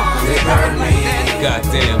 They burn me.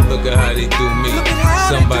 Goddamn, look at how they do me.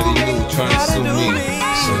 Somebody new trying to sue me,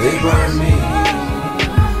 so they burn me.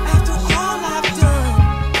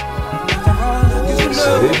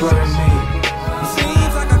 So they burn me.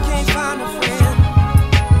 Seems like I can't find a friend.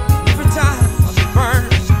 Every time I burn.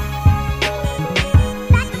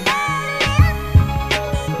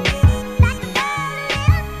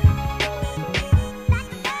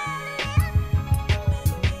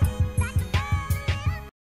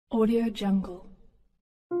 Audio Jungle.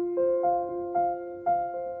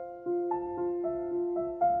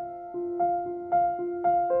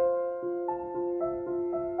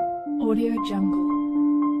 Audio Jungle.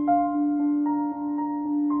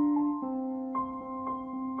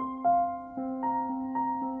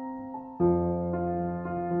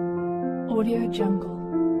 Audio Jungle.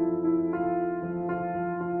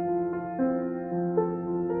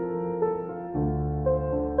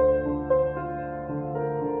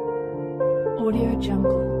 Audio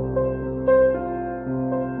Jungle.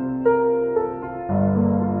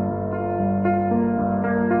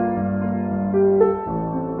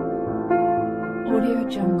 Audio Jungle. Audio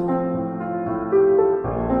Jungle.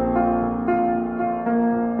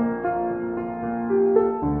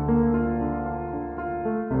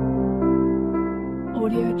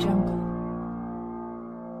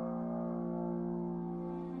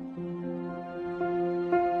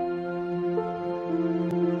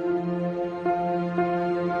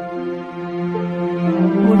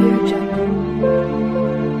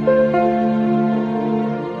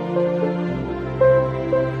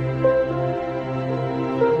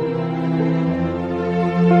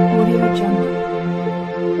 Audio Jungle.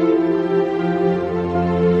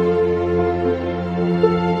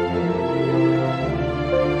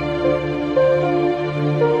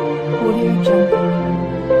 Audio Jungle.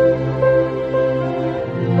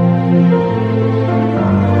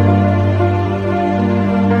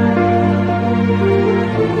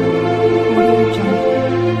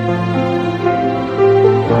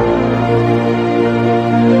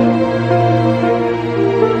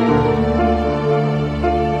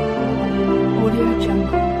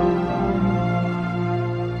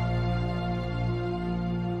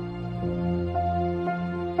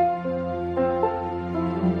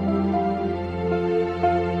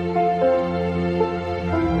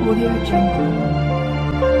 Audio Jungle. Audio Jungle.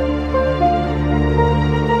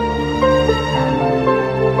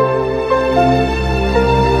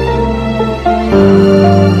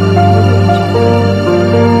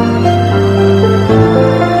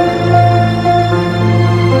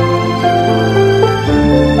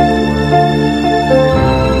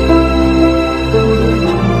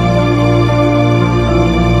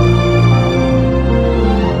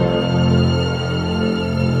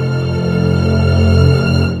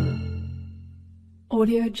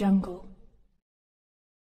 Audio Jungle.